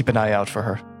 We'll have to keep an eye out for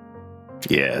her.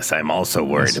 Yes, I'm also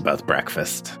worried about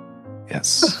breakfast.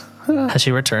 Yes. Has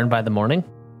she returned by the morning?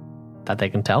 That they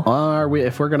can tell?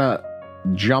 If we're going to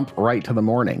jump right to the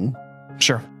morning,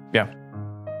 Sure. Yeah.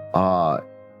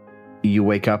 you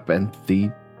wake up and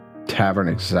the tavern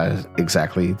is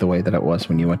exactly the way that it was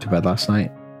when you went to bed last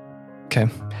night. Okay.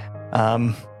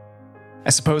 I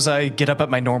suppose I get up at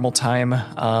my normal time.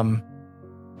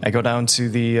 I go down to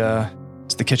the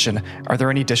kitchen. Are there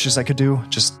any dishes I could do?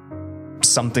 Just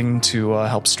something to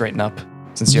help straighten up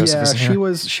since Yosef isn't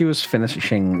here? she was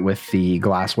finishing with the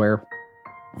glassware.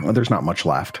 Well, there's not much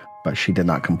left, but she did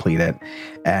not complete it.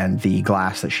 And the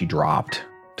glass that she dropped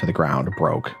to the ground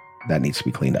broke. That needs to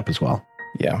be cleaned up as well.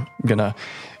 Yeah. I'm gonna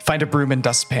find a broom and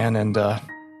dustpan and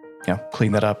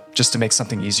clean that up just to make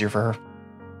something easier for her.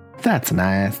 That's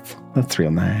nice. That's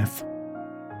real nice.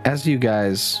 As you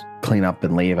guys clean up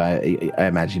and leave, I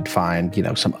imagine you'd find,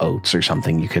 some oats or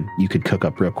something you could cook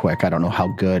up real quick. I don't know how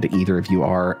good either of you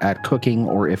are at cooking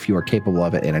or if you are capable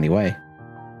of it in any way.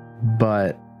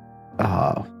 But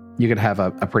you could have a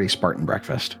pretty Spartan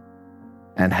breakfast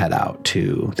and head out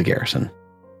to the garrison.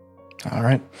 All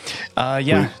right.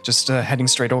 Just heading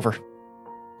straight over.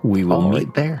 We will All meet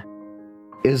right. there.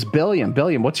 Is Billiam,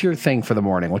 what's your thing for the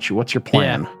morning? What's your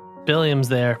plan? Yeah. Billiam's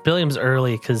there. Billiam's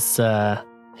early because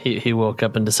he woke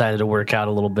up and decided to work out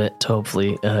a little bit to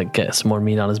hopefully get some more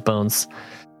meat on his bones.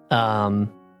 And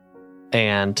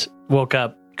woke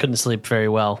up, couldn't sleep very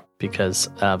well because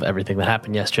of everything that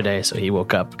happened yesterday. So he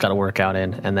woke up, got a workout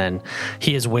in, and then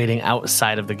he is waiting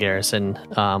outside of the garrison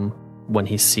when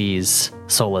he sees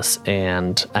Solus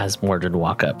and Asmordran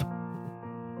walk up.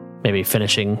 Maybe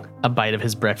finishing a bite of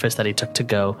his breakfast that he took to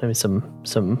go. Maybe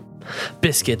some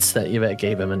biscuits that Yvette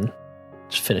gave him and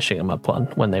just finishing them up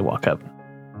when they walk up.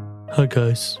 Hi,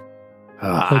 guys.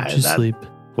 How'd you sleep?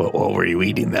 What were you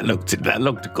eating? That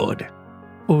looked good.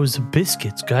 What was the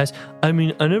biscuits, guys? I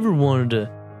mean, I never wanted to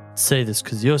say this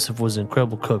because Yosef was an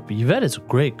incredible cook, but Yvette is a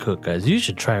great cook, guys. You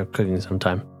should try her cooking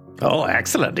sometime. Oh,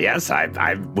 excellent. Yes,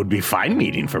 I would be fine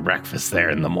meeting for breakfast there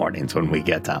in the mornings when we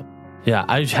get up. Yeah,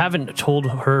 I haven't told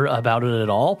her about it at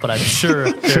all, but I'm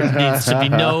sure there needs to be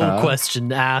no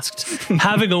question asked.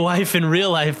 Having a wife in real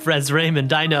life, as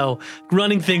Raymond, I know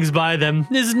running things by them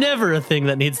is never a thing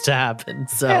that needs to happen.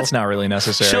 So That's not really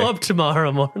necessary. show up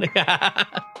tomorrow morning.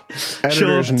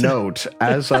 Editor's note,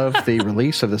 as of the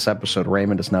release of this episode,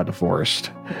 Raymond is now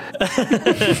divorced.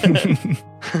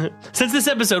 Since this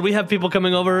episode, we have people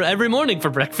coming over every morning for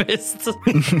breakfast.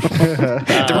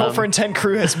 The Roll for Intent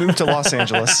crew has moved to Los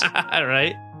Angeles. All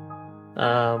right.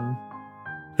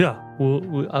 Yeah,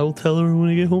 well, I will tell her when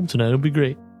I get home tonight. It'll be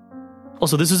great.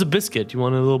 Also, this is a biscuit. Do you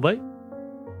want a little bite?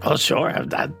 Oh, sure.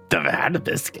 I've never had a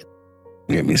biscuit.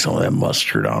 Give me some of that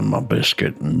mustard on my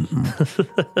biscuit.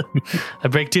 I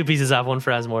break 2 pieces off, one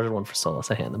for Asmordran, one for Solus.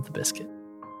 I hand them the biscuit.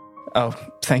 Oh,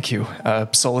 thank you.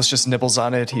 Solus just nibbles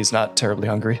on it. He's not terribly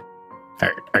hungry.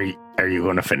 Are you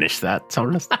going to finish that,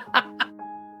 Solus?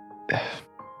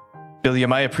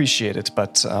 Billiam, I appreciate it,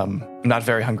 but I'm not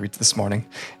very hungry this morning.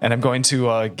 And I'm going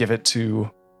to give it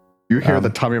to... You hear the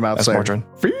tummy mouth say, Asmordran.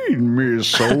 "Feed me,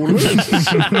 Solus."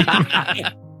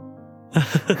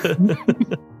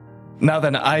 Now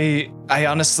then, I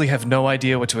honestly have no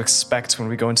idea what to expect when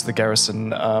we go into the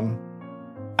garrison.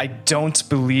 I don't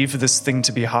believe this thing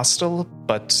to be hostile,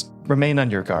 but remain on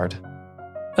your guard.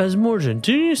 Asmorgen,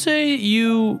 didn't you say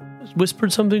you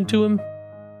whispered something to him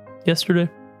yesterday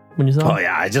when you saw him? Oh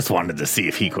yeah, I just wanted to see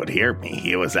if he could hear me.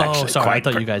 He was actually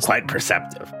quite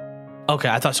perceptive. Okay,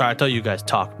 I thought you guys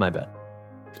talked. My bad.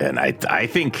 And I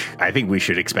think we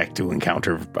should expect to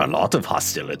encounter a lot of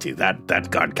hostility.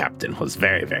 That guard captain was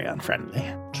very, very unfriendly.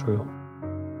 True.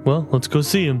 Well, let's go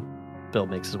see him. Bill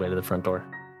makes his way to the front door.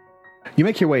 You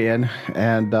make your way in,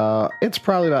 and it's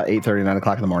probably about 8:30, 9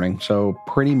 o'clock in the morning, so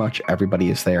pretty much everybody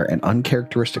is there, and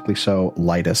uncharacteristically so,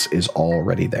 Lytus is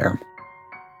already there.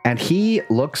 And he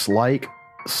looks like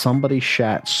somebody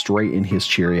shat straight in his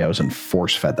Cheerios and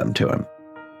force-fed them to him.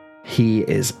 He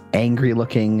is angry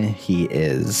looking. He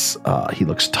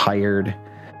looks tired.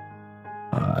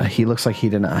 He looks like he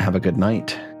did not have a good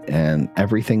night, and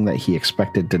everything that he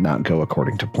expected did not go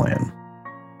according to plan.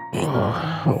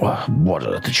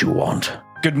 What did you want?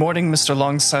 Good morning, Mr.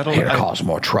 Longsaddle. Here to cause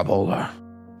more trouble?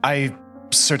 I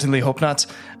certainly hope not.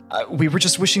 We were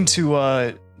just wishing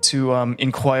to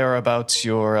inquire about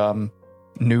your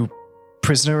new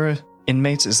prisoner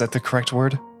inmate. Is that the correct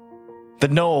word? The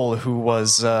Gnoll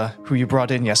who you brought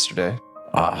in yesterday.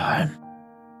 I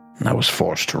was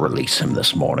forced to release him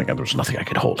this morning, and there was nothing I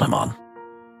could hold him on.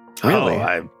 Really?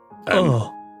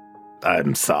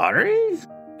 I'm sorry.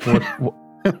 What?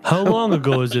 How long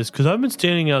ago is this? Because I've been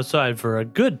standing outside for a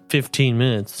good 15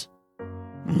 minutes.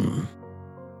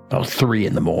 About 3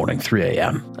 in the morning, 3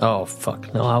 a.m. Oh,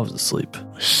 fuck. No, I was asleep.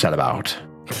 Set about.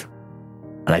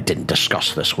 And I didn't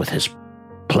discuss this with his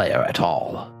player at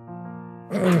all.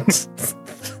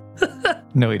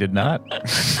 No, he did not.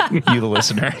 You, the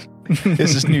listener.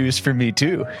 This is news for me,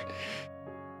 too.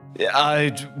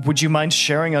 Would you mind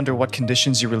sharing under what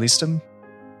conditions you released him?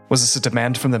 Was this a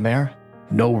demand from the mayor?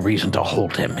 No reason to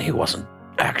hold him. He wasn't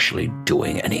actually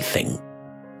doing anything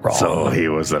wrong. So he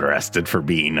was arrested for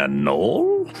being a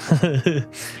Gnoll?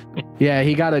 Yeah,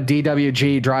 he got a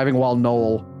DWG driving while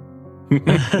Gnoll.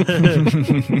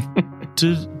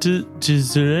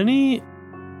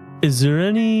 Is there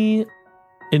any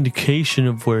indication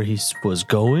of where he was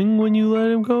going when you let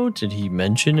him go? Did he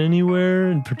mention anywhere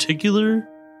in particular?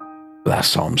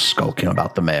 Last saw him skulking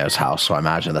about the mayor's house, so I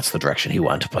imagine that's the direction he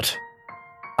went, but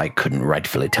I couldn't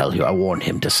rightfully tell you. I warned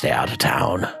him to stay out of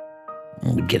town.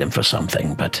 We'd get him for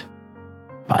something, but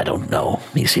I don't know.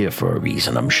 He's here for a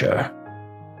reason, I'm sure.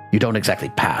 You don't exactly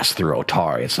pass through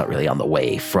Otari. It's not really on the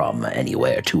way from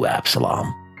anywhere to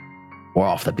Absalom. We're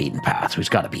off the beaten path. He's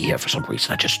got to be here for some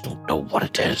reason. I just don't know what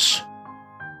it is.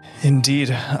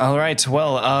 Indeed. All right.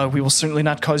 Well, we will certainly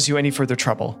not cause you any further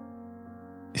trouble.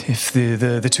 If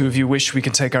the two of you wish, we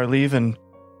can take our leave and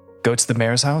go to the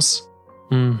mayor's house.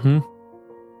 Mm-hmm.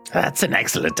 That's an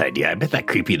excellent idea. I bet that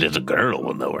creepy little girl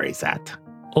will know where he's at.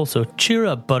 Also, cheer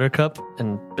up, Buttercup.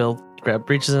 And Bill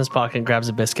reaches in his pocket and grabs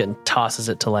a biscuit and tosses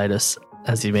it to Lytus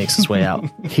as he makes his way out.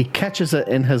 He catches it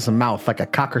in his mouth like a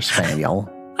cocker spaniel.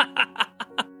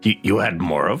 You had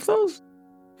more of those?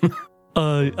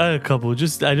 I had a couple.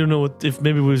 Just, I don't know if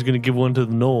maybe we was going to give one to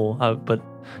the Gnoll, but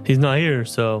he's not here,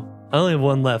 so I only have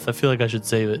one left. I feel like I should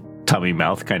save it. Tummy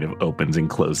mouth kind of opens and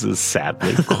closes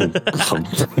sadly.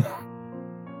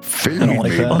 Feed me,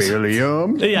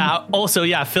 William. Yeah. Also,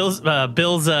 yeah.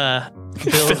 Bill's.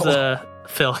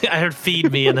 Phil. I heard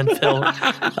feed me and then Phil.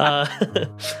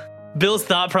 Bill's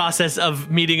thought process of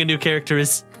meeting a new character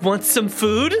is want some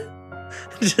food.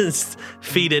 Just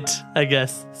feed it, I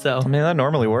guess. So I mean, that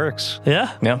normally works.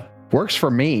 Yeah. Yeah. Works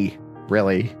for me,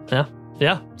 really.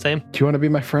 Yeah. Same. Do you want to be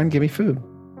my friend? Give me food.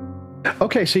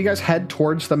 Okay, so you guys head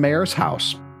towards the mayor's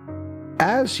house.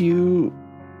 As you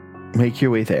make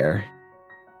your way there,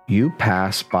 you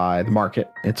pass by the market.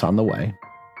 It's on the way.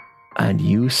 And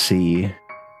you see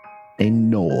a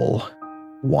Gnoll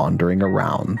wandering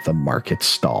around the market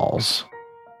stalls,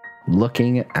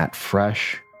 looking at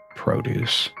fresh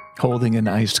produce. Holding an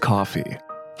iced coffee.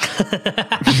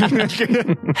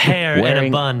 Hair and a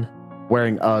bun.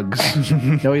 Wearing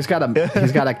Uggs. No, he's got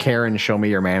a Karen show me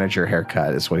your manager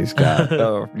haircut is what he's got.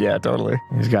 Oh, yeah, totally.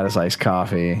 He's got his iced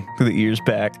coffee. With the ears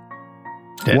back.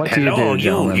 What do you do,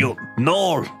 gentlemen? you,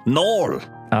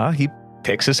 Gnoll. He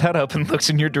picks his head up and looks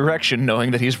in your direction,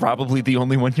 knowing that he's probably the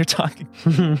only one you're talking.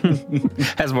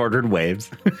 As Mordred waves.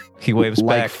 He waves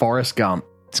like back. Forrest Gump.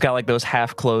 It's got like those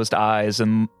half-closed eyes,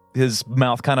 and his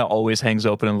mouth kind of always hangs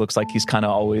open and looks like he's kind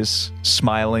of always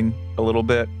smiling a little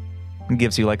bit. And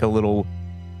gives you like a little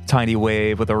tiny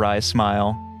wave with a wry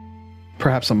smile.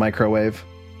 Perhaps a microwave.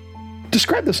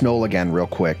 Describe this Gnoll again real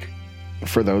quick.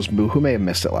 for those who may have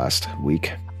missed it last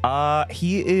week?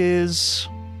 He is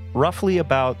roughly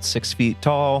about 6 feet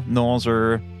tall. Gnolls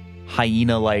are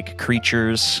hyena-like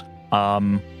creatures.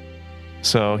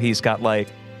 So he's got like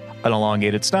an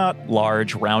elongated snout,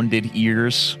 large rounded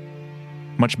ears,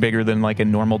 much bigger than like a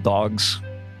normal dog's.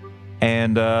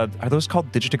 And are those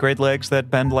called digitigrade legs that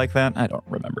bend like that? I don't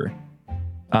remember.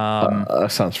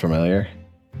 Sounds familiar.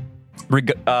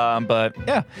 But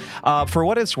yeah, for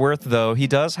what it's worth, though, he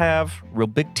does have real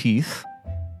big teeth,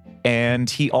 and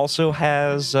he also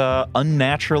has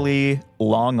unnaturally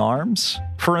long arms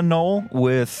for a gnoll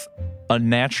with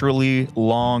unnaturally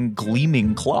long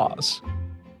gleaming claws.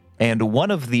 And one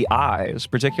of the eyes,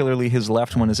 particularly his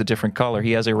left one, is a different color.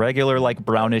 He has a regular, like,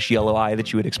 brownish yellow eye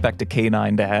that you would expect a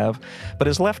canine to have, but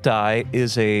his left eye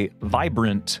is a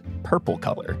vibrant purple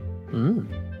color. Ooh.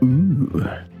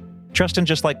 Dressed in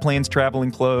just like plains traveling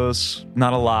clothes,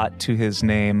 not a lot to his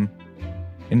name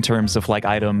in terms of like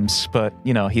items, but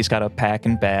you know, he's got a pack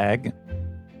and bag,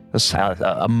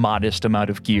 a modest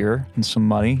amount of gear and some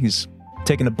money. He's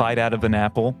taking a bite out of an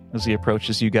apple as he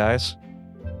approaches you guys.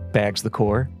 Bags the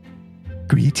core.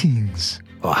 Greetings.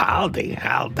 Oh, howdy.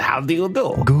 How do you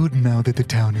do? Good now that the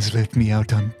town has let me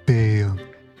out on bail.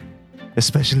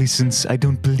 Especially since I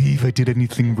don't believe I did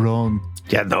anything wrong.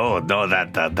 Yeah, no,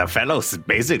 that the fellows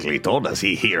basically told us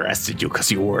he arrested you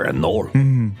because you were a gnoll.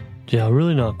 Yeah,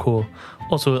 really not cool.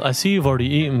 Also, I see you've already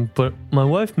eaten, but my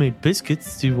wife made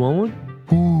biscuits. Do you want one?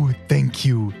 Ooh, thank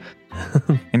you.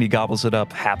 And he gobbles it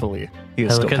up happily. He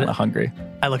is still kind of hungry.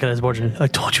 I look at his board and I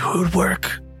told you it would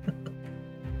work.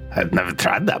 I've never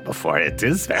tried that before. It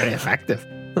is very effective.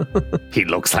 He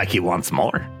looks like he wants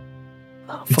more.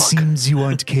 Oh, It fuck. seems you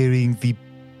aren't carrying the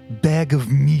bag of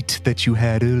meat that you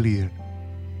had earlier.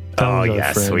 Oh, was our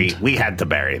yes, friend. we had to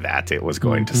bury that. It was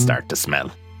going to start to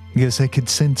smell. Yes, I could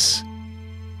sense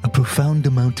a profound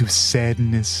amount of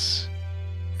sadness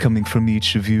coming from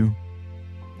each of you.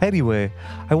 Anyway,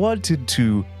 I wanted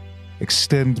to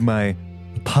extend my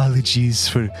apologies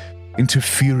for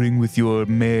interfering with your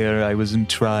mare. I wasn't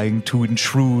trying to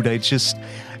intrude. I just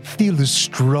feel a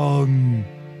strong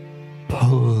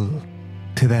pull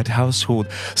to that household.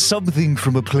 Something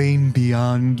from a plane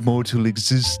beyond mortal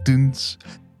existence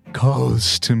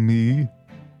calls to me.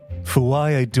 For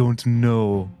why, I don't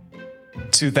know.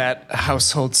 To that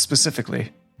household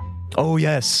specifically. Oh,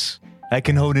 yes. I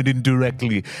can hone it in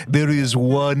directly. There is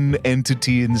one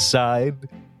entity inside.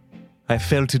 I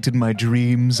felt it in my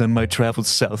dreams and my travels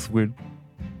southward.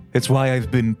 It's why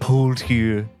I've been pulled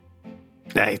here.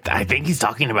 I think he's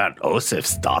talking about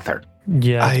Osif's daughter.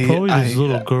 Yeah, it's probably his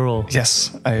little girl.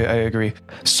 Yes, I agree.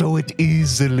 So it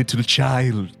is a little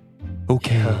child.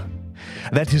 Okay. Yeah.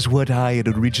 That is what I had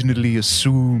originally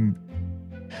assumed.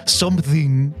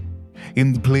 Something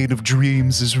in the plane of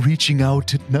dreams is reaching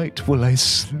out at night while I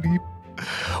sleep.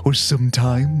 Or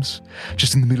sometimes,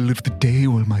 just in the middle of the day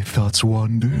while my thoughts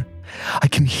wander, I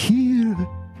can hear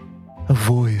a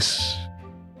voice.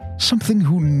 Something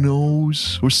who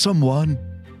knows, or someone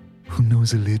who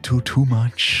knows a little too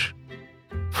much.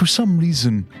 For some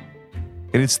reason,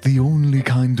 and it's the only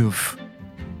kind of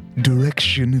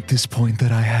direction at this point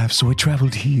that I have, so I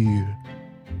traveled here,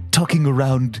 talking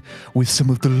around with some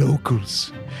of the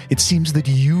locals. It seems that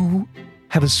you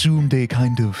have assumed a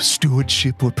kind of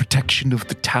stewardship or protection of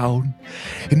the town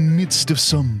in midst of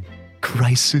some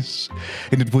crisis,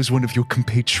 and it was one of your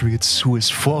compatriots who has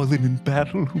fallen in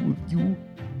battle, who you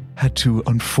had to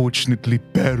unfortunately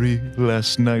bury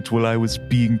last night while I was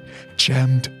being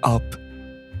jammed up.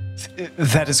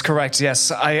 That is correct,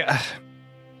 yes. I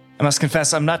must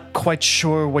confess, I'm not quite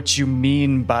sure what you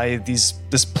mean by this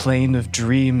plane of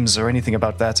dreams or anything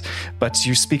about that, but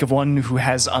you speak of one who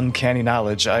has uncanny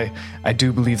knowledge. I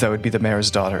do believe that would be the mayor's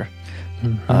daughter.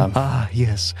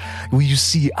 Yes. Well, you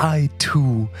see, I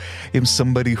too am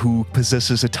somebody who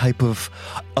possesses a type of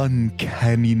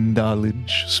uncanny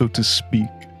knowledge, so to speak,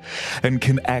 and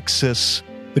can access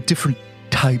a different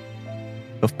type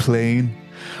of plane.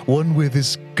 One where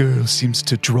this girl seems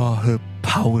to draw her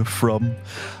power from,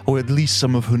 or at least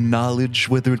some of her knowledge,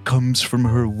 whether it comes from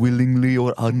her willingly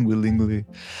or unwillingly.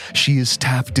 She is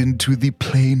tapped into the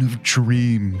plane of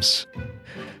dreams.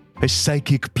 A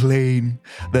psychic plane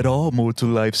that all mortal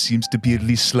life seems to be at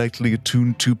least slightly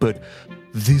attuned to, but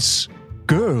this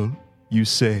girl, you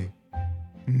say,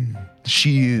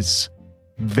 she is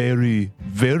very,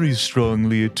 very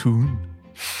strongly attuned.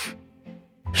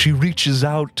 She reaches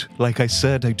out, like I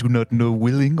said, I do not know,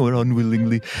 willing or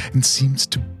unwillingly, and seems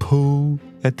to pull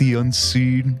at the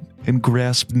unseen and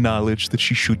grasp knowledge that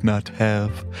she should not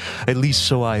have. At least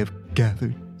so I have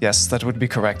gathered. Yes, that would be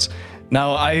correct.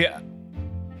 Now,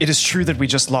 it is true that we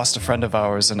just lost a friend of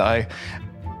ours, and I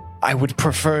would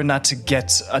prefer not to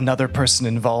get another person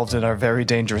involved in our very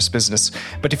dangerous business.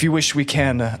 But if you wish, we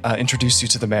can introduce you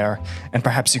to the mayor, and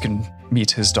perhaps you can meet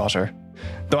his daughter.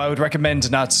 Though I would recommend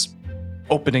not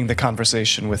opening the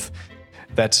conversation with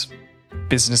that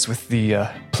business with the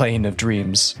plane of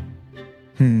dreams.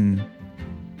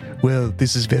 Well,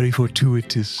 this is very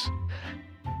fortuitous.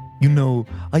 You know,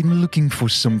 I'm looking for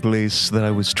some place that I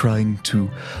was trying to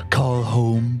call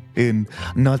home and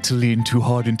not to lean too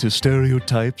hard into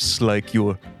stereotypes like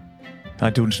your,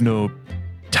 I don't know,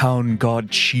 town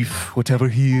god chief, whatever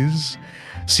he is,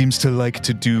 seems to like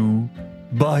to do.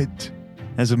 But,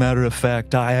 as a matter of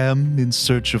fact, I am in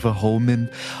search of a home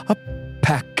and a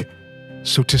pack,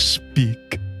 so to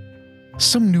speak.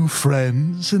 Some new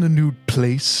friends and a new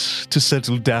place to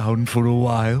settle down for a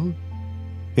while.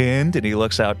 And he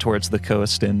looks out towards the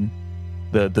coast and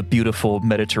the beautiful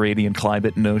Mediterranean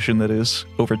climate and ocean that is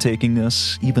overtaking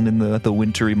us, even in the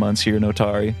wintry months here in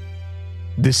Otari.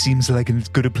 This seems like as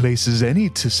good a place as any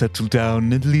to settle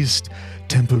down, at least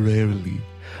temporarily.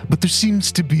 But there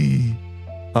seems to be,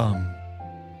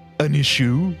 an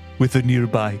issue with a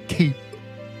nearby cape,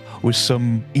 with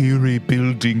some eerie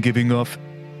building giving off,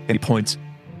 and he points,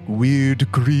 weird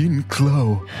green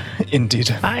glow.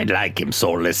 Indeed. I like him,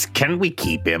 Soulless. Can we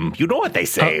keep him? You know what they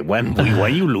say, when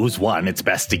you lose one, it's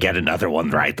best to get another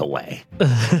one right away.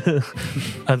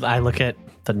 I look at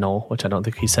the Gnoll, which I don't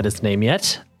think he said his name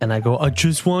yet, and I go, I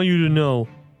just want you to know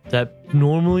that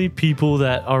normally people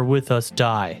that are with us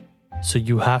die, so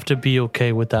you have to be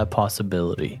okay with that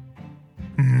possibility.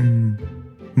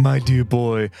 My dear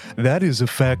boy, that is a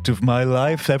fact of my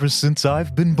life ever since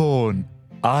I've been born.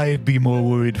 I'd be more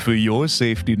worried for your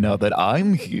safety now that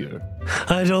I'm here.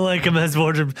 I don't like him as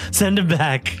Mordred. Send him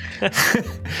back.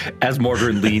 As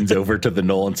Mordred leans over to the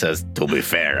Gnoll and says, to be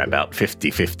fair, about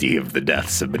 50-50 of the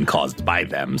deaths have been caused by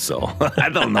them, so I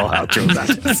don't know how true that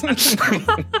is.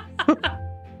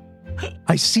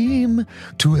 I seem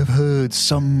to have heard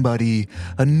somebody,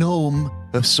 a gnome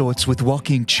of sorts with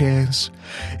walking chairs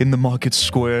in the market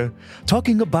square,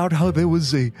 talking about how there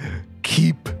was a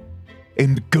keep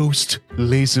and ghost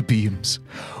laser beams.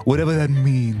 Whatever that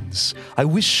means, I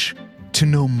wish to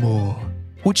know more.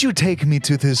 Would you take me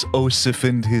to this Osif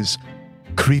and his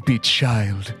creepy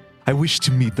child? I wish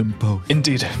to meet them both.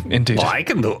 Indeed. Well,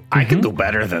 I can do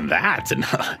better than that, and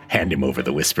hand him over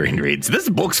the Whispering Reeds. This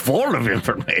book's full of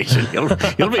information. You'll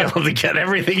be able to get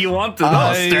everything you want to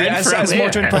know. As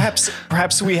Mordred,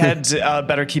 perhaps we had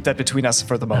better keep that between us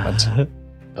for the moment.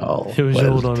 Oh, It was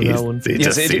hold on to that one.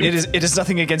 Yes, it is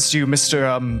nothing against you, Mr.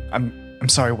 I'm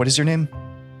sorry, what is your name?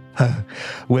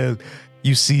 Well,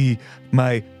 you see,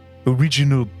 my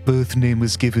original birth name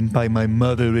was given by my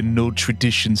mother in no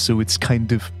tradition, so it's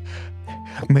kind of...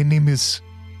 My name is...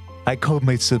 I call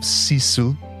myself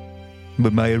Cecil,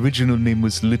 but my original name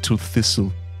was Little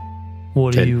Thistle.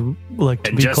 What do you like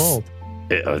to be called?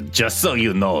 Just so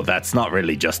you know, that's not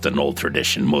really just an old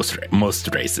tradition.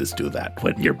 Most races do that.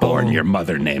 When you're born, your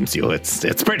mother names you.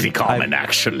 It's pretty common,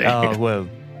 actually. Oh, well,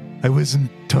 I wasn't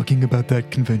talking about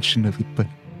that convention of it, but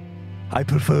I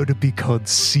prefer to be called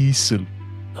Cecil.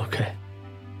 Okay.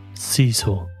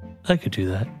 Cecil. I could do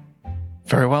that.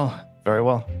 Very well.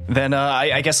 Then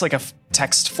I guess like a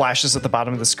text flashes at the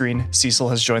bottom of the screen. Cecil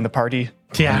has joined the party.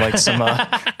 Yeah. And like some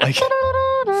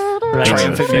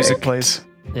triumphant music plays.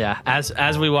 Yeah.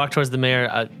 As we walk towards the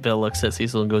mayor, Bill looks at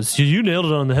Cecil and goes, you nailed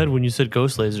it on the head when you said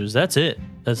ghost lasers. That's it.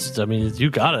 You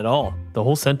got it all. The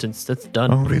whole sentence. That's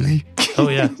done. Oh, really? Oh,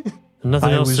 yeah. Nothing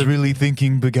I else. was really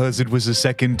thinking, because it was a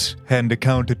second-hand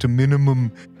account at a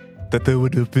minimum, that there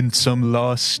would have been some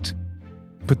lost.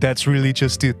 But that's really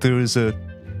just it. There is a...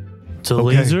 It's a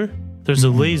laser. There's a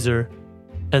laser.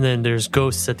 And then there's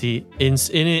ghosts at the in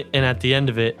it and at the end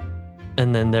of it.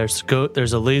 And then there's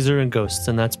a laser and ghosts.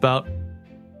 And that's about...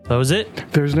 That was it.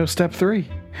 There's no step 3.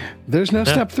 There's no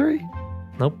step 3.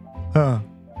 Nope. Huh.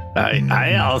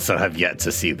 I also have yet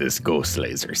to see this ghost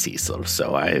laser, Cecil,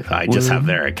 so I just have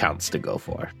their accounts to go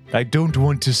for. I don't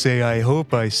want to say I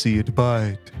hope I see it,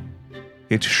 but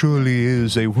it surely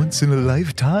is a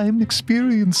once-in-a-lifetime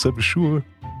experience, I'm sure.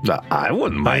 I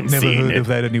wouldn't mind I've never seeing heard it. of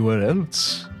that anywhere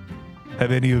else.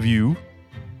 Have any of you?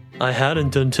 I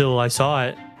hadn't until I saw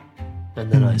it.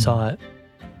 And then I saw it.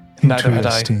 Neither had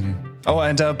I. Interesting. Oh,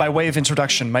 and by way of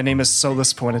introduction, my name is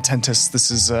Solus Poenatentis. This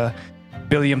is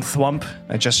Billiam Thwump.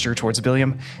 I gesture towards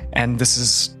Billiam. And this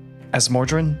is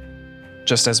Asmordran.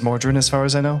 Just Asmordran, as far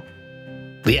as I know.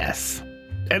 Yes.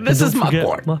 And this is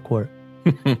Muckwort. Muckwort.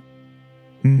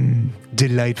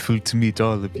 Delightful to meet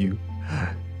all of you.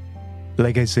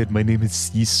 Like I said, my name is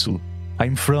Cecil.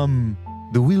 I'm from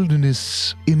the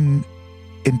wilderness in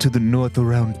into the north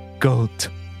around Galt.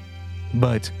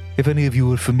 But if any of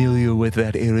you are familiar with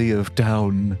that area of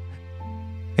town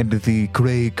and the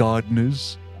Grey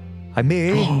Gardeners, I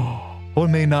may or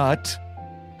may not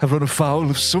have run afoul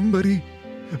of somebody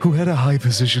who had a high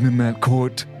position in that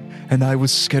court, and I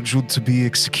was scheduled to be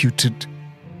executed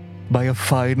by a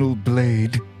final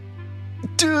blade.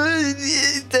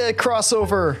 The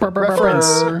crossover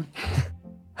reference.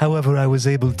 However, I was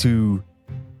able to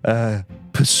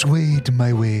persuade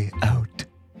my way out.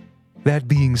 That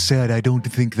being said, I don't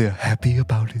think they're happy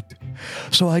about it.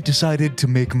 So I decided to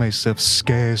make myself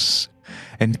scarce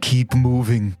and keep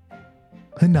moving.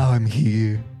 And now I'm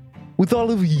here with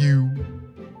all of you.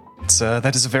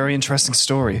 That is a very interesting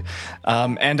story.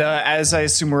 And as I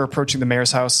assume we're approaching the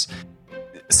mayor's house,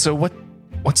 so what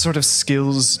sort of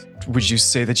skills would you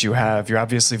say that you have? You're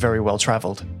obviously very well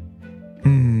traveled.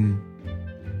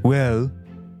 Well,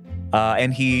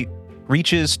 and he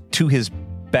reaches to his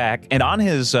back, and on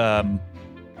his bag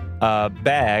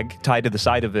tied to the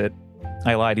side of it,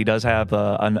 I lied, he does have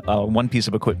one piece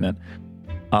of equipment.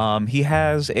 He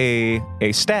has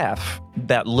a staff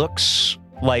that looks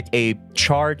like a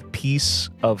charred piece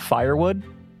of firewood,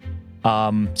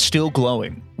 still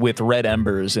glowing with red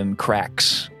embers and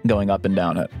cracks going up and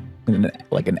down it,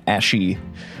 like an ashy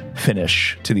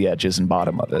finish to the edges and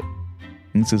bottom of it.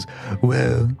 And says,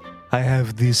 well, I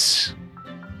have this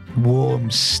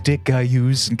warm stick I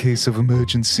use in case of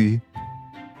emergency.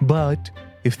 But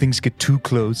if things get too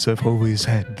close, I've always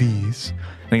had these.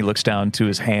 And he looks down to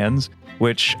his hands,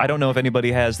 which I don't know if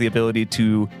anybody has the ability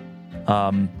to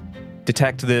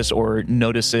detect this or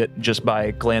notice it just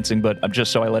by glancing, but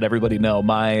just so I let everybody know,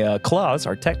 my claws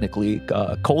are technically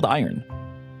cold iron,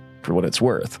 for what it's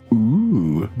worth.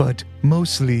 Ooh. But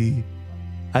mostly,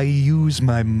 I use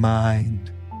my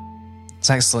mind. It's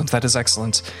excellent. That is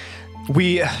excellent.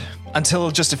 We, until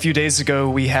just a few days ago,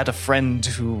 we had a friend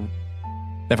who...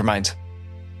 Never mind.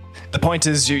 The point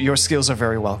is, your skills are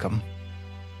very welcome.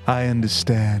 I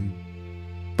understand.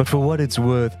 But for what it's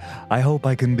worth, I hope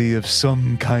I can be of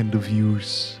some kind of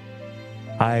use.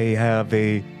 I have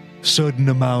a certain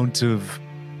amount of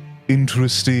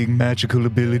interesting magical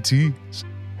abilities,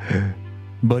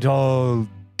 but all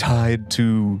tied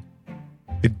to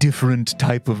a different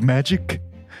type of magic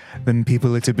than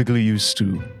people are typically used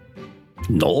to.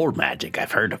 Gnoll magic,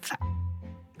 I've heard of that.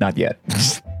 Not yet.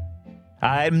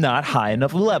 I'm not high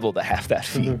enough level to have that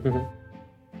feat.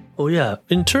 Oh yeah,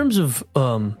 in terms of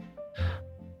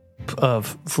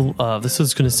this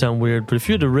is going to sound weird, but if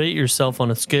you had to rate yourself on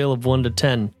a scale of 1 to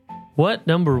 10, what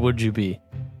number would you be?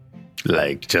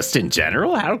 Like, just in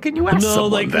general? How can you ask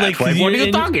someone like, that? Like, what are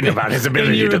you talking about? His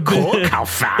ability to cook? How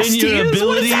fast he is?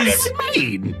 What does that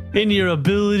even mean? In your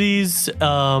abilities,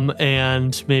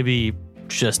 and maybe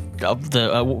just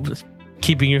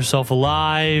keeping yourself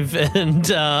alive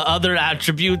and other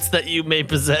attributes that you may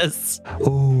possess.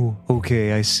 Oh,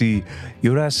 okay, I see.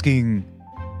 You're asking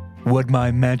what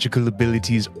my magical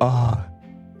abilities are.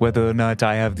 Whether or not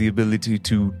I have the ability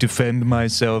to defend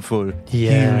myself or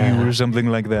heal you or something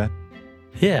like that.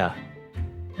 Yeah.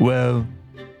 Well,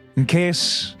 in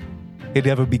case it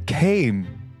ever became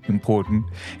important,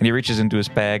 And he reaches into his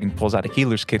bag and pulls out a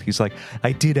healer's kit. he's like,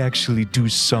 I did actually do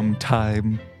some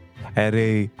time at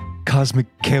a cosmic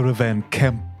caravan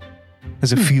camp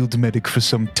as a field medic for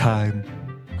some time.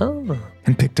 Oh.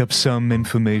 And picked up some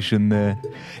information there.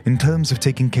 In terms of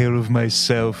taking care of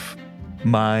myself,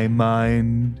 my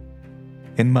mind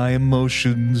and my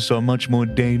emotions are much more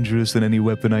dangerous than any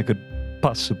weapon I could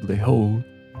possibly hold.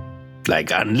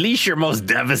 Like, unleash your most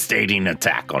devastating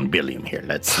attack on Billiam here.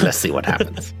 Let's see what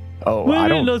happens. Oh, Well, I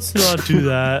don't. let's not do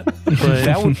that. But,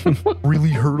 That would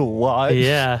really hurt a lot.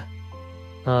 yeah.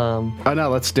 Oh no,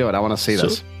 let's do it. I want to see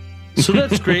this. So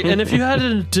that's great. And if you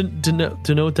had to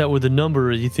denote that with a number,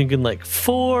 are you thinking like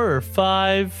 4 or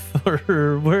 5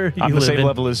 or where are you I'm the same living?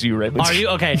 level as you, Raven. Are you?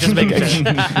 Okay, just making sure.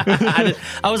 I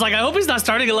was like, I hope he's not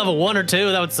starting at level 1 or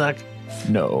 2. That would suck.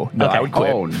 No, Okay. I would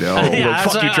quit. Oh no, Yeah,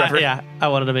 fuck so you, Trevor. I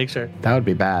wanted to make sure. that would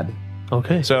be bad.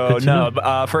 Okay. So, good to no,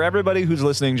 know. for everybody who's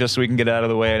listening, just so we can get out of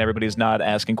the way and everybody's not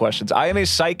asking questions, I am a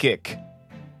psychic.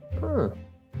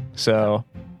 So,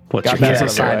 What's Got your that He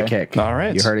is a out of the way. sidekick. All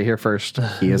right. You heard it here first.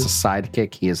 He is a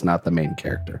sidekick. He is not the main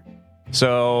character.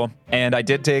 And I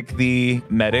did take the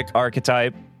medic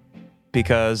archetype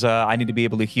because I need to be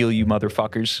able to heal you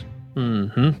motherfuckers.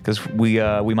 Because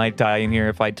we might die in here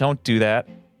if I don't do that.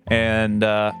 And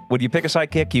when you pick a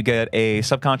sidekick, you get a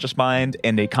subconscious mind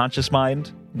and a conscious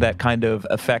mind that kind of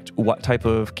affect what type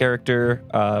of character,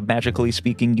 magically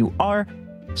speaking, you are.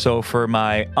 So for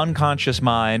my unconscious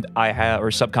mind,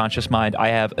 or subconscious mind, I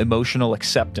have emotional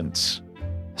acceptance.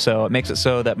 So it makes it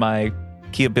so that my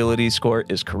key ability score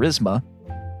is Charisma,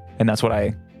 and that's what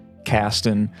I cast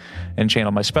and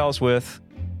channel my spells with.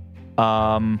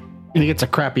 And he gets a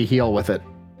crappy heal with it.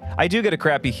 I do get a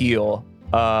crappy heal.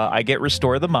 I get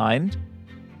Restore the Mind.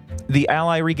 The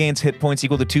ally regains hit points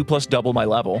equal to 2 plus double my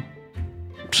level.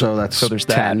 So there's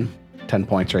 10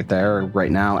 points right there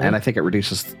right now. And I think it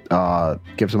reduces,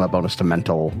 gives him a bonus to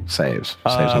mental saves.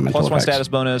 Saves on mental plus 1 effects. status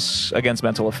bonus against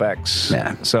mental effects.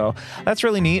 Yeah. So that's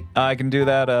really neat. I can do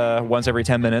that once every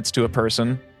 10 minutes to a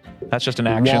person. That's just an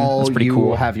action. While that's pretty you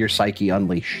cool. have your psyche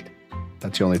unleashed.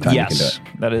 That's the only time you can do it.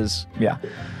 That is, yeah.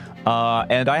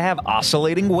 And I have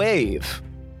Oscillating Wave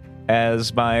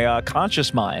as my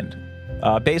conscious mind.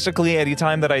 Basically,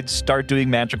 anytime that I start doing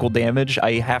magical damage,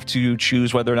 I have to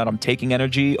choose whether or not I'm taking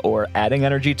energy or adding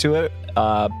energy to it,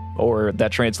 or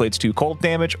that translates to cold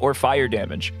damage or fire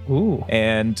damage. Ooh.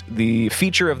 And the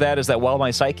feature of that is that while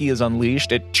my psyche is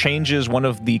unleashed, it changes one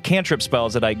of the cantrip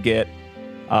spells that I get,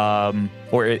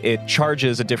 or it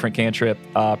charges a different cantrip,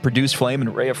 Produce Flame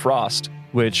and Ray of Frost,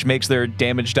 which makes their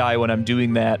damage die when I'm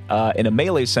doing that in a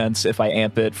melee sense if I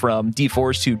amp it from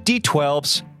D4s to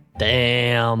D12s.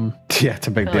 Damn. Yeah, it's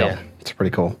a big deal. Yeah. It's pretty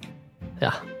cool.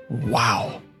 Yeah.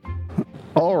 Wow.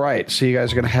 All right, so you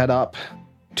guys are going to head up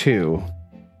to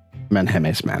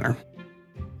Menhemes Manor.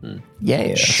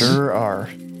 Yeah. Sure are.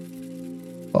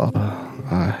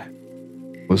 I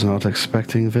was not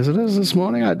expecting visitors this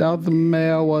morning. I doubt the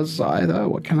mayor was either.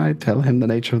 What can I tell him the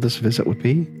nature of this visit would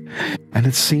be? And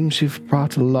it seems you've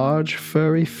brought a large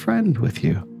furry friend with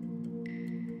you.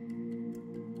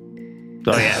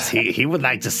 Oh yes, he would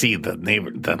like to see the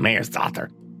mayor's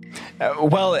daughter.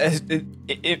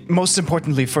 Most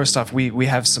importantly, first off, we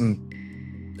have some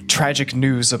tragic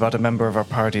news about a member of our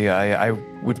party. I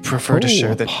would prefer to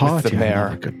share that with the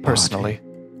mayor personally.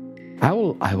 I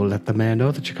will let the mayor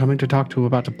know that you're coming to talk to him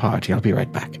about the party. I'll be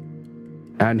right back.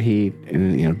 And he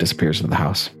disappears into the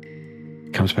house.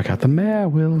 Comes back out. The mayor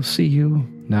will see you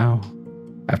now.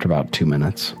 After about 2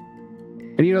 minutes.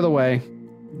 And you know the way.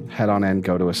 Head on in,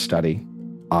 go to his study.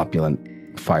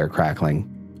 Opulent, fire crackling.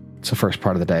 It's the first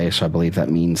part of the day, so I believe that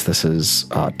means this is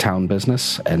town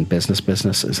business, and business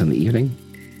is in the evening.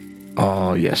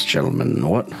 Oh, yes, gentlemen.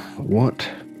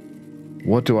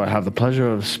 What do I have the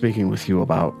pleasure of speaking with you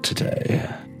about today?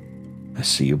 I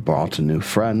see you brought a new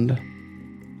friend.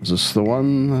 Is this the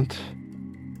one that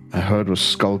I heard was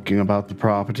skulking about the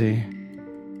property?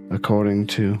 According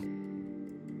to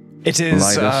it is,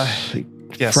 Lytus, he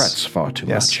yes. frets far too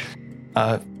much.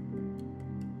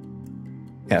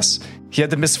 Yes. He had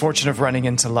the misfortune of running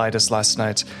into Lytus last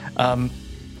night.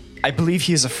 I believe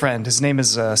he is a friend. His name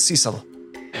is Cecil.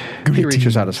 He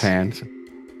reaches out his hand.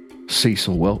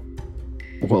 Cecil,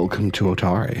 welcome to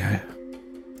Otari. I'm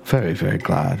very, very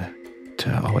glad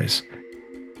to always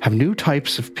have new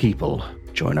types of people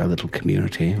join our little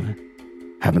community.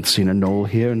 Haven't seen a gnoll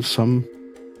here in some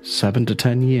 7 to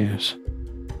 10 years.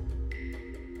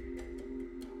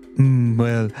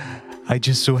 Well, I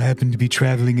just so happened to be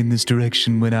traveling in this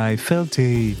direction when I felt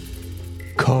a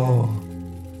call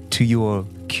to your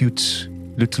cute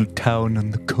little town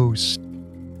on the coast.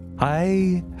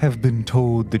 I have been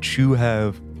told that you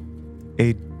have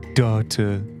a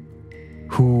daughter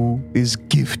who is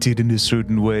gifted in a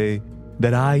certain way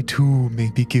that I too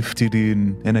may be gifted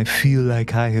in, and I feel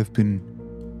like I have been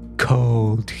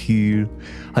called here.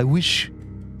 I wish,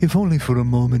 if only for a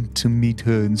moment, to meet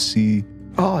her and see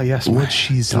Oh, yes, what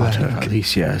she's daughter, like.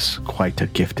 Alicia, is quite a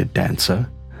gifted dancer.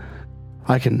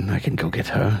 I can go get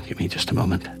her. Give me just a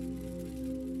moment.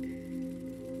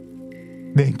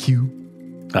 Thank you.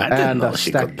 I didn't And know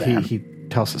she could dance. he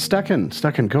tells us,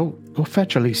 Stecken, go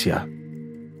fetch Alicia.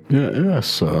 Yes,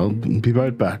 sir. I'll be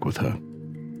right back with her.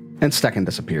 And Stecken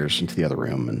disappears into the other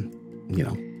room, and,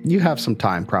 you have some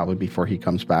time probably before he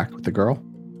comes back with the girl.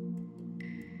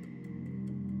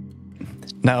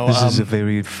 Now, This is a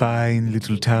very fine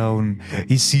little town.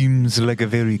 He seems like a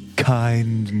very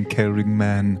kind and caring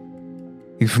man,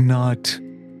 if not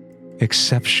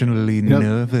exceptionally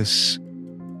nervous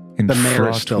and The mayor is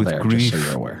fraught still with there, grief. just so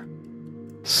you're aware.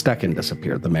 Stecken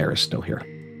disappeared. The mayor is still here.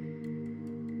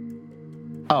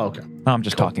 Oh, okay. I'm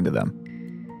just talking to them.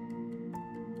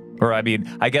 Or I mean,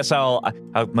 I guess I'll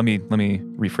let me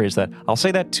rephrase that. I'll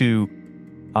say that to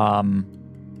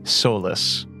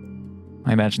Solus.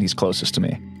 I imagine he's closest to me.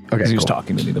 Okay, Because he was cool.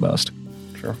 talking to me the most.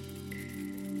 Sure.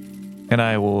 And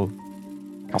I'll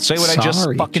say what I just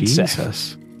fucking said.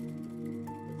 Jesus.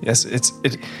 yes,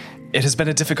 it has been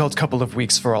a difficult couple of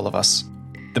weeks for all of us.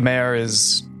 The mayor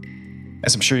is,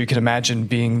 as I'm sure you can imagine,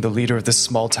 being the leader of this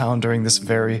small town during this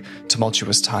very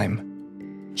tumultuous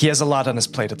time. He has a lot on his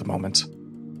plate at the moment.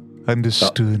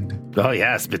 Understood. Oh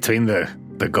yes, between the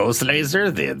ghost laser,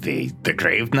 the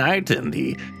grave knight, and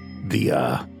the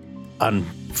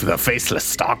faceless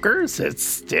stalkers.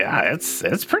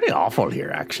 It's pretty awful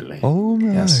here, actually. Oh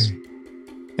my.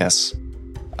 Yes.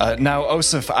 Now,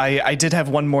 Osif, I did have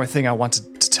one more thing I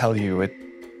wanted to tell you.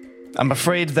 I'm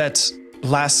afraid that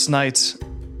last night,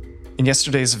 in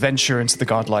yesterday's venture into the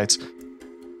Godlight,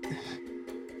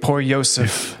 poor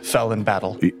Yosef fell in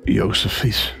battle. Yosef,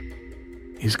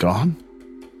 he's gone?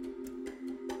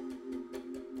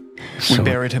 We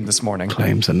buried him this morning.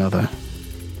 Claims another.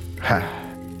 I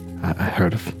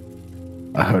heard of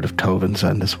Tovin's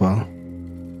end as well.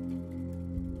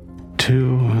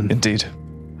 2 and Indeed.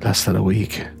 less than a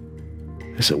week.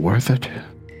 Is it worth it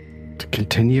to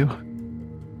continue?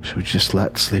 Should we just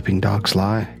let sleeping dogs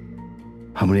lie?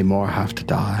 How many more have to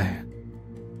die?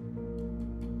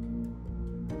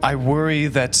 I worry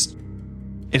that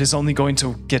it is only going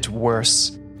to get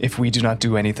worse if we do not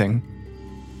do anything.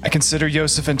 I consider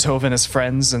Yosef and Tovin as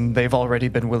friends, and they've already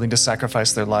been willing to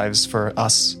sacrifice their lives for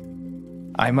us.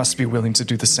 I must be willing to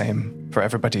do the same for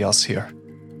everybody else here.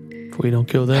 If we don't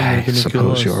kill them, they're I going to kill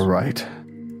suppose us. you're right.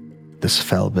 This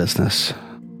fell business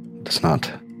does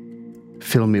not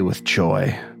fill me with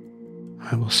joy,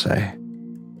 I will say.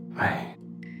 I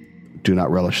do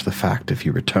not relish the fact of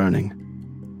you returning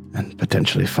and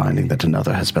potentially finding that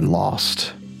another has been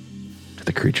lost to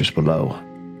the creatures below.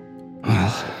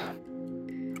 Well,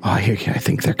 I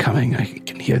think they're coming. I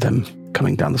can hear them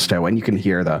coming down the stairway, and you can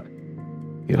hear the,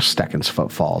 Stekken's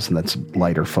footfalls, and then some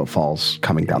lighter footfalls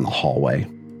coming down the hallway.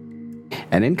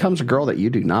 And in comes a girl that you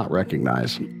do not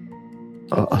recognize.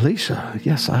 Alicia,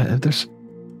 yes, there's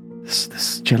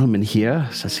this gentleman here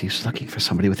says he's looking for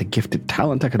somebody with a gifted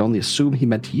talent. I could only assume he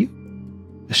meant you.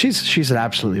 She's an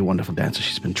absolutely wonderful dancer.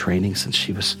 She's been training since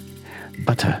she was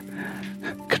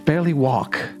could barely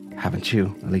walk, haven't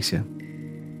you, Alicia?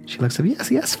 She looks at me.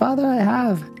 Yes, Father, I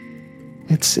have.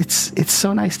 It's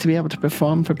so nice to be able to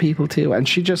perform for people too. And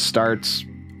she just starts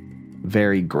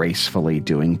very gracefully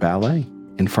doing ballet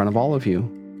in front of all of you,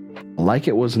 like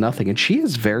it was nothing. And she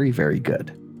is very, very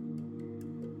good.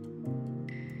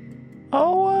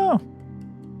 Oh,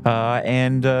 wow.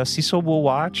 And Cecil will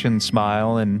watch and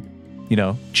smile and,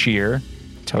 cheer.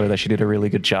 Tell her that she did a really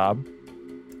good job.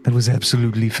 That was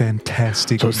absolutely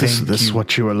fantastic. So is this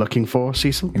what you were looking for,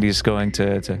 Cecil? And he's going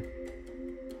to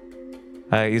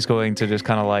just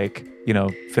kind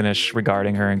of finish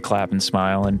regarding her and clap and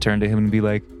smile and turn to him and be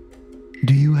like,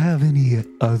 do you have any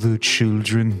other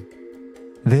children?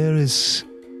 There is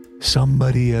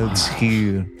somebody else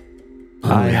here.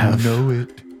 I know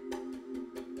it.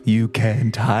 You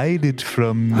can't hide it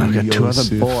from me. I've got 2 other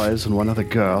Yosef. boys and 1 other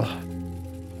girl.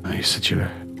 You said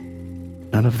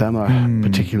none of them are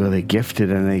particularly gifted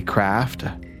in any craft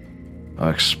or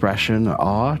expression or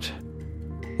art.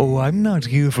 Oh, I'm not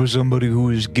here for somebody who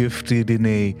is gifted in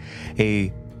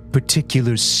a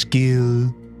particular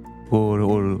skill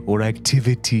or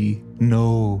activity.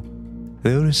 No.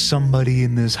 There is somebody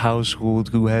in this household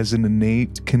who has an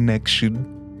innate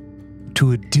connection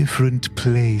to a different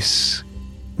place,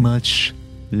 much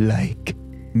like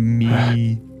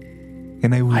me.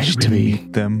 And I wish to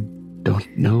meet them.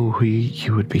 Don't know who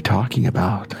you would be talking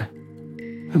about.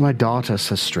 My daughter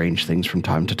says strange things from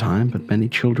time to time, but many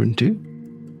children do.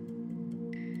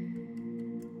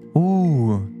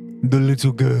 Oh, the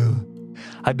little girl.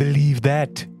 I believe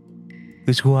that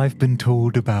is who I've been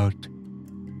told about.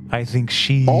 I think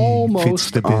she almost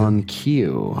fits the bill. on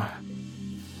cue.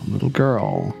 A little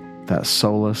girl that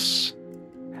Solus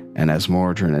and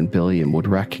Asmordran and Billiam would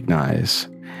recognize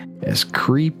as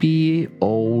creepy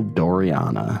old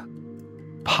Doriana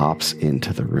pops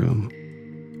into the room.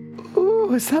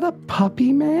 Ooh, is that a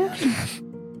puppy, man?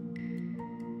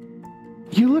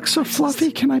 You look so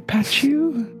fluffy. Can I pet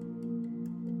you?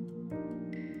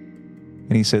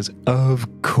 and he says, "Of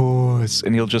course,"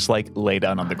 and he'll just lay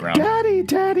down on the ground.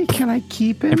 Daddy, can I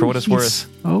keep him? And for what it's worth,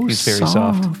 he's very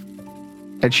soft.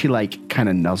 And she kind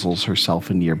of nuzzles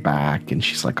herself into your back, and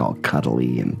she's all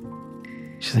cuddly, and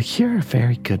she's like, "You're a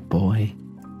very good boy.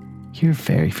 You're a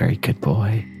very, very good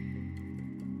boy."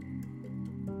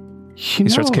 He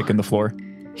starts kicking the floor.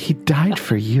 He died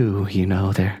for you,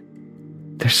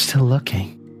 they're still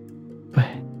looking. But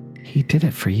he did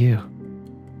it for you.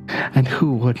 And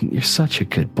who wouldn't? You're such a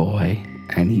good boy.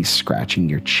 And he's scratching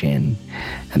your chin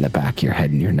and the back of your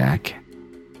head and your neck.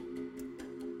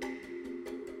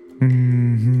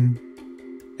 Mm-hmm.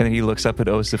 And then he looks up at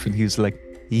Osif and he's like,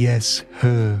 "Yes,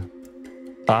 her.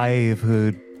 I've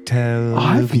heard tell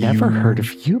I've of you. never heard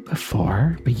of you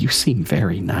before, but you seem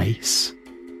very nice.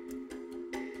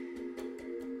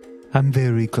 I'm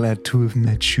very glad to have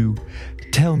met you.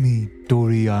 Tell me,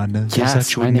 Doriana. Is Yes,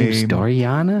 that your my name's name?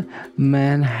 Doriana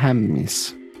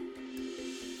Manhamis.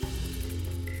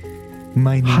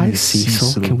 My name Hi, is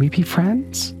Cecil. Can we be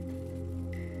friends?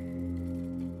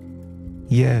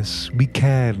 Yes, we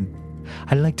can.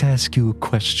 I'd like to ask you a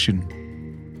question.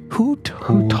 Who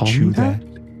told you me that?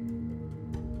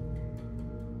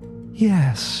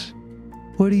 Yes.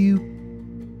 Where do you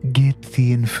get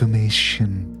the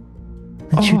information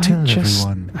that you tell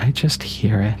everyone? I just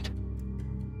hear it.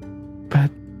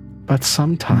 But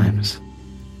sometimes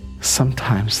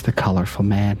the colorful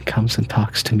man comes and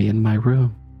talks to me in my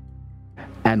room.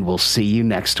 And we'll see you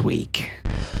next week.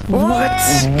 What?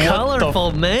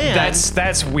 Colorful man.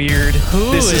 That's weird.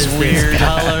 Who this is weird. This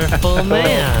colorful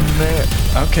man.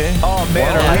 Okay. Oh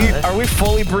man, are we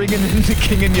fully bringing in the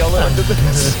King and Yellow into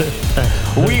this?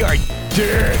 We are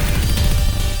dead.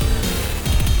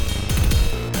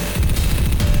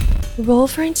 Roll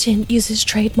for Intent uses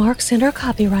trademarks and/or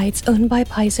copyrights owned by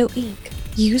Paizo Inc.,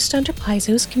 used under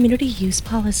Paizo's community use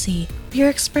policy. We are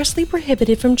expressly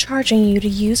prohibited from charging you to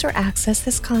use or access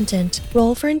this content.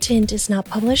 Roll for Intent is not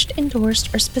published,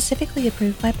 endorsed, or specifically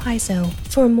approved by Paizo.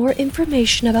 For more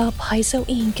information about Paizo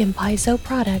Inc. and Paizo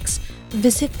products,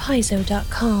 visit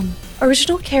paizo.com.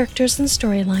 Original characters and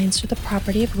storylines are the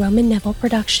property of Roman Neville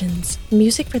Productions.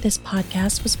 Music for this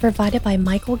podcast was provided by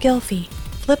Michael Gilfie,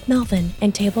 Flip Melvin,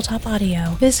 and Tabletop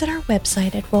Audio. Visit our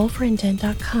website at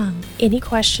rollforintent.com. Any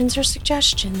questions or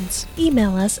suggestions,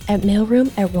 email us at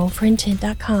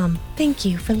mailroom@rollforintent.com. Thank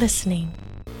you for listening.